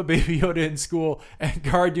mostly they put Baby Yoda in school, and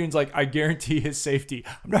Cara Dune's like, I guarantee his safety.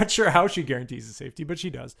 I'm not sure how she guarantees his safety, but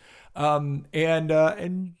she does.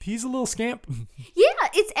 And he's a little scamp. Yeah,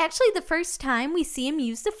 it's actually the first time we see him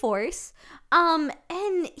use the Force.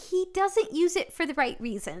 And he doesn't use it for the right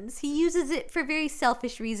reasons. He uses it for very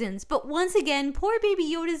selfish reasons. But once again, poor Baby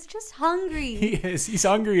Yoda's just hungry. He is. He's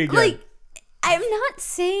hungry again. I'm not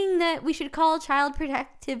saying that we should call Child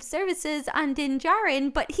Protective Services on Din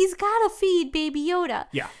Djarin, but he's got to feed Baby Yoda.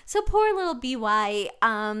 Yeah. So poor little BY,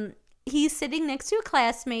 he's sitting next to a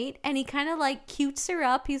classmate, and he kind of cutes her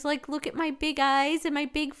up. He's like, look at my big eyes and my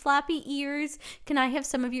big floppy ears. Can I have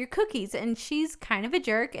some of your cookies? And she's kind of a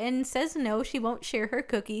jerk and says no, she won't share her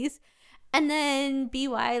cookies. And then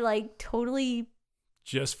BY totally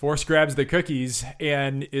just force grabs the cookies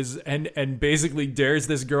and basically dares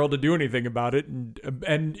this girl to do anything about it,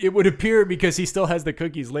 and it would appear, because he still has the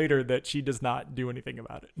cookies later, that she does not do anything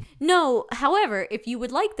about it. No, however, if you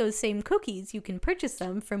would like those same cookies, you can purchase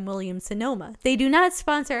them from Williams Sonoma. They do not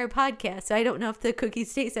sponsor our podcast, so I don't know if the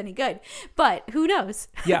cookies taste any good, but who knows?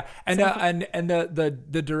 Yeah, and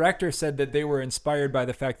the director said that they were inspired by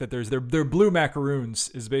the fact that they're blue macaroons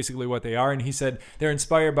is basically what they are, and he said they're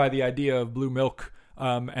inspired by the idea of blue milk.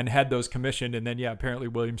 And had those commissioned, and then apparently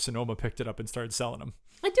Williams Sonoma picked it up and started selling them.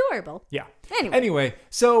 Adorable. Yeah. Anyway,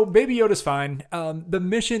 so Baby Yoda's fine. The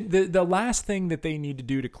mission, the last thing that they need to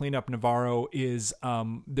do to clean up Navarro is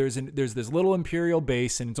there's this little Imperial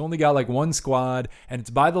base, and it's only got one squad, and it's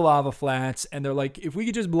by the lava flats, and they're like, if we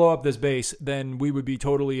could just blow up this base, then we would be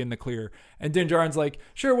totally in the clear. And Din Djarin's like,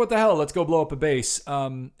 sure, what the hell, let's go blow up a base.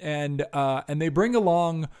 And they bring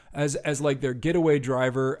along as their getaway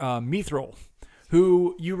driver Mithril,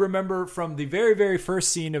 who you remember from the very, very first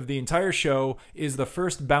scene of the entire show is the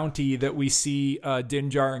first bounty that we see Din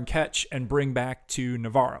Djarin catch and bring back to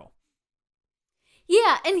Navarro.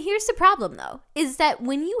 Yeah, and here's the problem, though, is that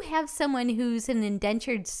when you have someone who's an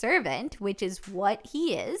indentured servant, which is what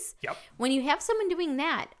he is, yep. When you have someone doing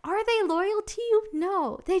that, are they loyal to you?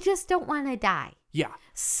 No, they just don't want to die. Yeah.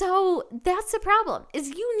 So that's the problem, is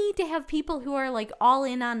you need to have people who are all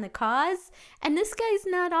in on the cause, and this guy's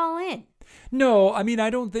not all in. No, I mean, I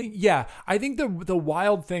don't think, yeah. I think the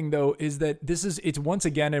wild thing, though, is that it's once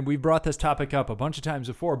again, and we've brought this topic up a bunch of times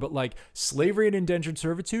before, but like slavery and indentured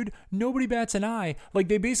servitude, nobody bats an eye. Like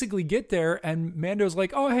they basically get there and Mando's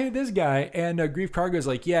like, oh, hey, this guy. And Grief Karga's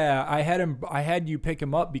like, yeah, I had you pick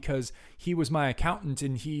him up because he was my accountant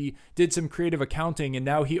and he did some creative accounting and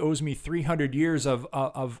now he owes me 300 years of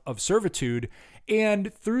servitude.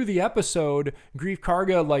 And through the episode, Grief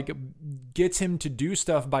Karga like gets him to do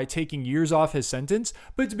stuff by taking years off his sentence,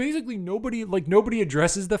 but it's basically nobody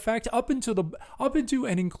addresses the fact up into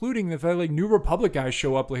and including the fact like New Republic guys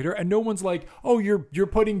show up later, and no one's like, oh, you're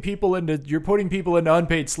putting people into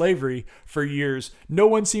unpaid slavery for years. No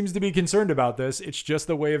one seems to be concerned about this. It's just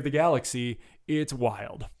the way of the galaxy. It's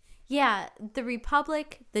wild. Yeah, the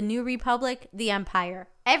Republic, the New Republic, the Empire.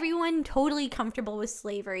 Everyone totally comfortable with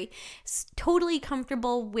slavery, totally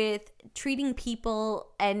comfortable with treating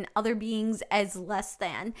people and other beings as less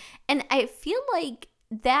than. And I feel like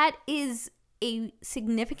that is a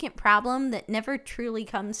significant problem that never truly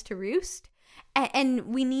comes to roost. And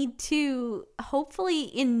we need to, hopefully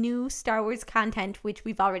in new Star Wars content, which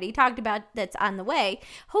we've already talked about, that's on the way,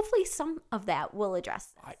 hopefully some of that will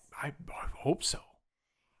address this. I hope so.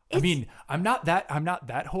 I mean, I'm not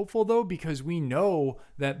that hopeful though, because we know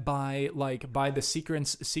that by the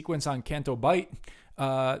sequence on Canto Bight,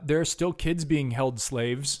 there are still kids being held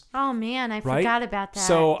slaves. Oh man, I forgot about that.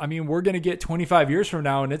 So I mean, we're gonna get 25 years from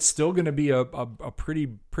now, and it's still gonna be a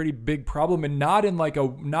pretty big problem, and not in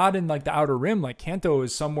the Outer Rim. Like Canto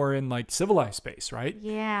is somewhere in like civilized space, right?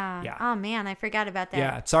 Yeah. Yeah. Oh man, I forgot about that.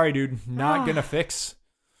 Yeah. Sorry, dude. Not gonna fix.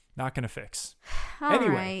 Not gonna fix. All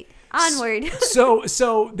right. Onward.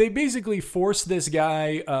 so they basically force this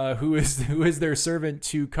guy who is their servant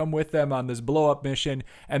to come with them on this blow up mission,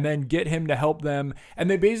 and then get him to help them. And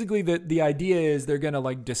they basically the idea is they're gonna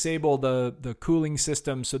like disable the cooling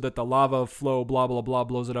system so that the lava flow blah blah blah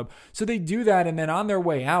blows it up. So they do that, and then on their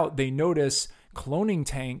way out they notice cloning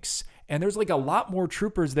tanks. And there's like a lot more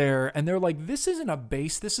troopers there. And they're like, this isn't a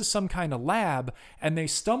base. This is some kind of lab. And they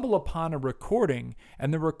stumble upon a recording.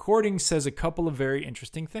 And the recording says a couple of very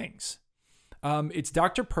interesting things. It's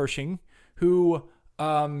Dr. Pershing, who,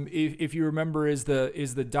 if you remember, is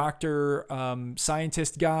the doctor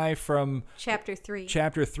scientist guy from Chapter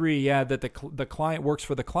 3. Yeah, that the client works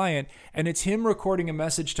for the client. And it's him recording a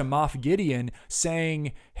message to Moff Gideon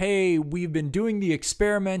saying, hey, we've been doing the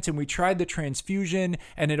experiment and we tried the transfusion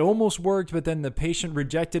and it almost worked, but then the patient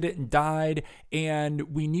rejected it and died.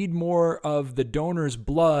 And we need more of the donor's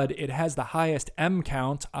blood. It has the highest M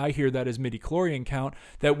count. I hear that as midichlorian count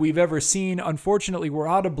that we've ever seen. Unfortunately, we're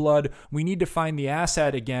out of blood. We need to find the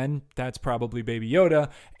asset again. That's probably Baby Yoda,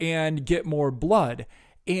 and get more blood.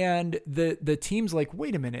 And the team's like,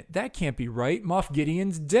 wait a minute, that can't be right. Moff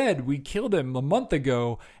Gideon's dead. We killed him a month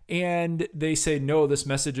ago. And they say, no, this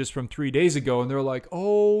message is from 3 days ago. And they're like,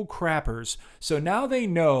 oh, crappers. So now they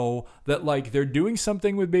know that like they're doing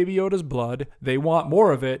something with Baby Yoda's blood. They want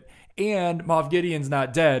more of it. And Moff Gideon's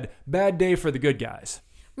not dead. Bad day for the good guys.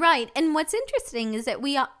 Right. And what's interesting is that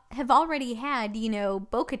we have already had,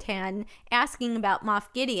 Bo-Katan asking about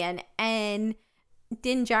Moff Gideon, and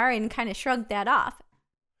Din Djarin kind of shrugged that off.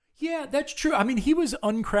 Yeah, that's true. I mean, he was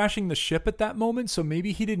uncrashing the ship at that moment, so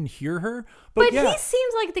maybe he didn't hear her. But yeah. He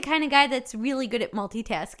seems like the kind of guy that's really good at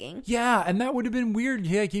multitasking. Yeah, and that would have been weird.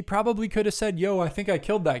 Yeah, he probably could have said, yo, I think I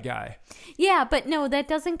killed that guy. Yeah, but no, that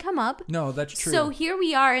doesn't come up. No, that's true. So here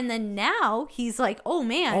we are, and then now he's like, oh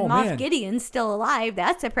man, Moff Gideon's still alive.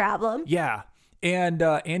 That's a problem. Yeah.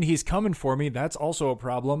 And he's coming for me. That's also a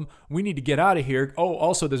problem. We need to get out of here. Oh,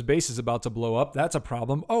 also this base is about to blow up. That's a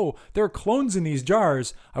problem. Oh, there are clones in these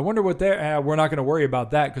jars. I wonder what they're... we're not going to worry about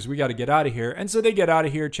that because we got to get out of here. And so they get out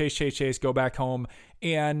of here, chase, go back home.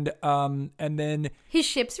 And then... His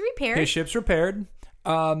ship's repaired.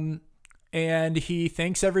 And he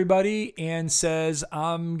thanks everybody and says,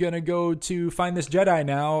 I'm going to go to find this Jedi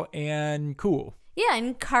now, and cool. Yeah,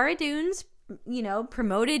 and Cara Dune's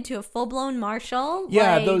promoted to a full-blown marshal.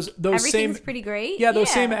 Yeah, like, those everything's same, pretty great. Yeah, those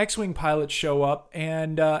same X-Wing pilots show up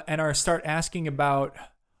and start asking about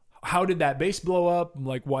how did that base blow up?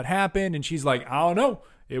 Like, what happened? And she's like, I don't know.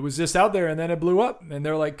 It was just out there and then it blew up. And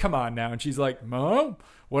they're like, come on now. And she's like, oh,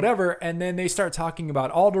 whatever. And then they start talking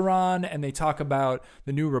about Alderaan and they talk about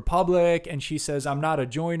the New Republic. And she says, I'm not a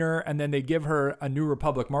joiner. And then they give her a New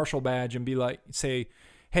Republic Marshal badge and say,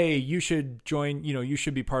 hey, you should join, you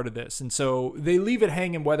should be part of this. And so they leave it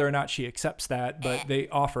hanging whether or not she accepts that, but they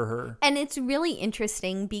offer her. And it's really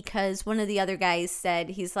interesting because one of the other guys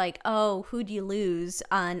said, he's like, oh, who'd you lose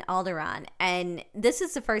on Alderaan? And this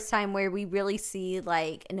is the first time where we really see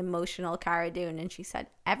like an emotional Cara Dune. And she said,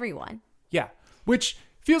 everyone. Yeah, which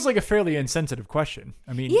feels like a fairly insensitive question.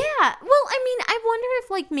 I mean, Yeah. Well, I mean, I wonder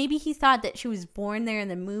if like maybe he thought that she was born there and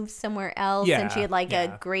then moved somewhere else, and she had like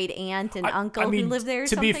a great aunt and uncle who lived there. Or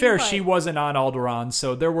to something, be fair, but... she wasn't on Alderaan,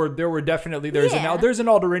 so there were definitely there's an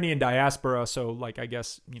Alderaanian diaspora. So like I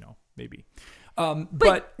guess maybe.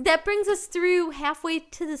 But that brings us through halfway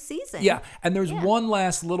to the season. Yeah, and there's one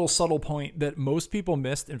last little subtle point that most people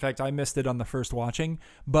missed. In fact, I missed it on the first watching,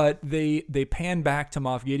 but they pan back to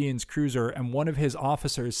Moff Gideon's cruiser, and one of his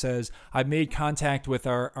officers says, "I've made contact with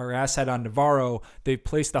our asset on Navarro. They've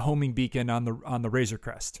placed the homing beacon on the Razor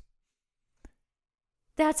Crest."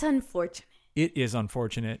 That's unfortunate. It is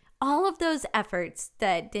unfortunate. All of those efforts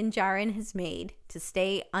that Din Djarin has made to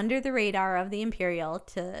stay under the radar of the Imperial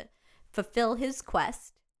to fulfill his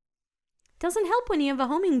quest doesn't help when you have a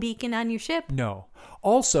homing beacon on your ship. No.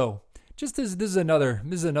 Also, just this is another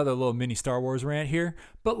little mini Star Wars rant here,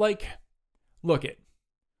 but like, look it.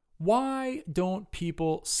 Why don't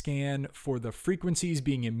people scan for the frequencies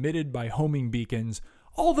being emitted by homing beacons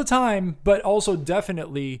all the time, but also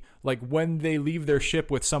definitely like when they leave their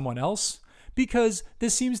ship with someone else? Because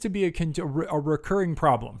this seems to be a recurring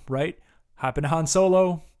problem, right? Happened to Han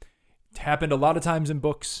Solo. It happened a lot of times in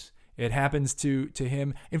books. It happens to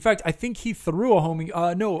him. In fact, I think he threw a homing.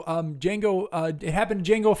 Jango. It happened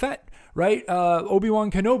to Jango Fett, right? Obi-Wan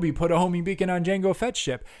Kenobi put a homing beacon on Jango Fett's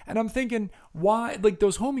ship, and I'm thinking, why? Like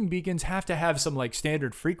those homing beacons have to have some like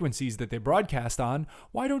standard frequencies that they broadcast on.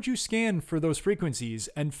 Why don't you scan for those frequencies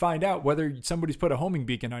and find out whether somebody's put a homing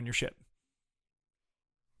beacon on your ship?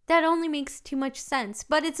 That only makes too much sense,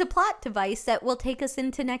 but it's a plot device that will take us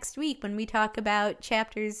into next week when we talk about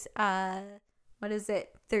chapters. What is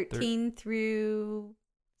it? 13 through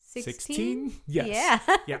 16? Yes.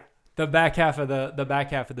 Yeah. Yeah. The back half of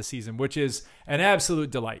the season, which is an absolute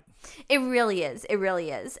delight. It really is. It really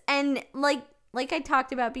is. And like I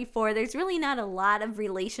talked about before, there's really not a lot of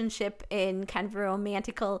relationship in kind of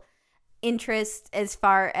romantical interest as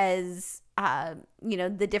far as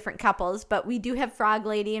the different couples, but we do have Frog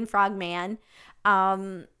Lady and Frog Man.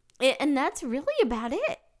 And that's really about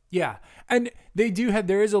it. Yeah, and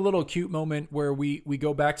there is a little cute moment where we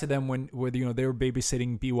go back to them where they were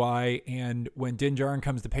babysitting BY, and when Din Djarin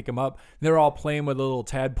comes to pick them up, they're all playing with a little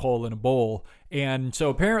tadpole in a bowl, and so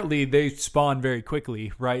apparently they spawn very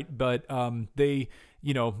quickly, right? But But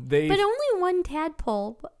only one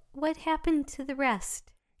tadpole. What happened to the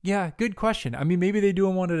rest? Yeah, good question. I mean, maybe they do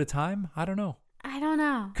them one at a time. I don't know.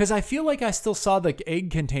 Because I feel like I still saw the egg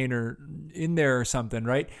container in there or something,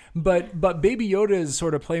 right? But Baby Yoda is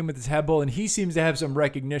sort of playing with the tadpole, and he seems to have some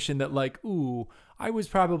recognition that like, ooh, I was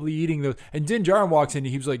probably eating those. And Din Djarin walks in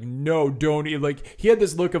and he was like, no, don't eat. Like, he had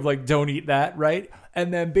this look of like, don't eat that, right?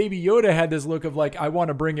 And then Baby Yoda had this look of like, I want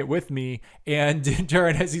to bring it with me. And Din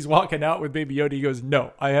Djarin, as he's walking out with Baby Yoda, he goes,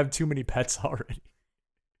 no, I have too many pets already.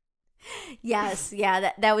 Yes,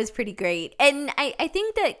 yeah, that was pretty great. And I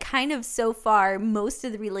think that kind of so far, most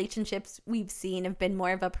of the relationships we've seen have been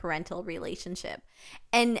more of a parental relationship.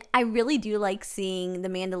 And I really do like seeing the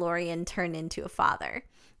Mandalorian turn into a father.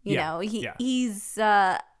 He's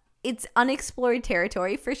it's unexplored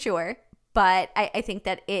territory for sure. But I think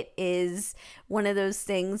that it is one of those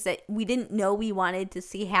things that we didn't know we wanted to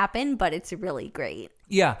see happen, but it's really great.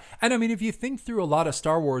 Yeah. And I mean, if you think through a lot of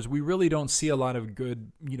Star Wars, we really don't see a lot of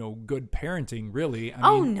good parenting, really.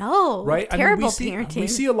 I mean, no. Right? Terrible parenting. We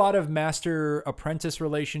see a lot of master-apprentice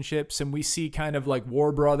relationships, and we see kind of like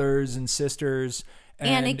war brothers and sisters.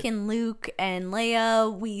 Anakin, Luke, and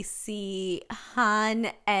Leia. We see Han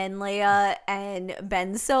and Leia and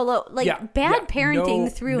Ben Solo. Bad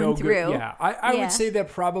parenting through and through. Good, yeah, I would say that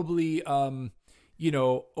probably, Owen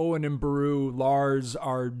and Beru, Lars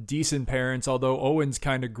are decent parents, although Owen's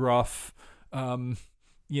kind of gruff. They're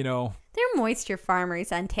moisture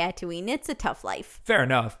farmers on Tatooine. It's a tough life. Fair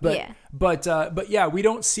enough. But yeah, we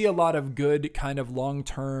don't see a lot of good kind of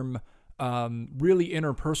long-term really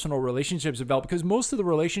interpersonal relationships develop, because most of the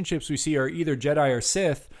relationships we see are either Jedi or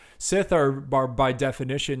Sith. Sith are by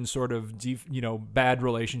definition sort of bad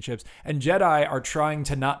relationships, and Jedi are trying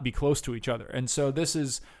to not be close to each other. And so this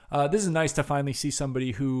is nice to finally see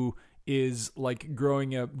somebody who is like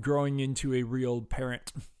growing into a real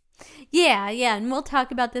parent. Yeah, and we'll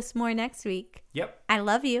talk about this more next week. Yep. I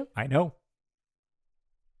love you. I know.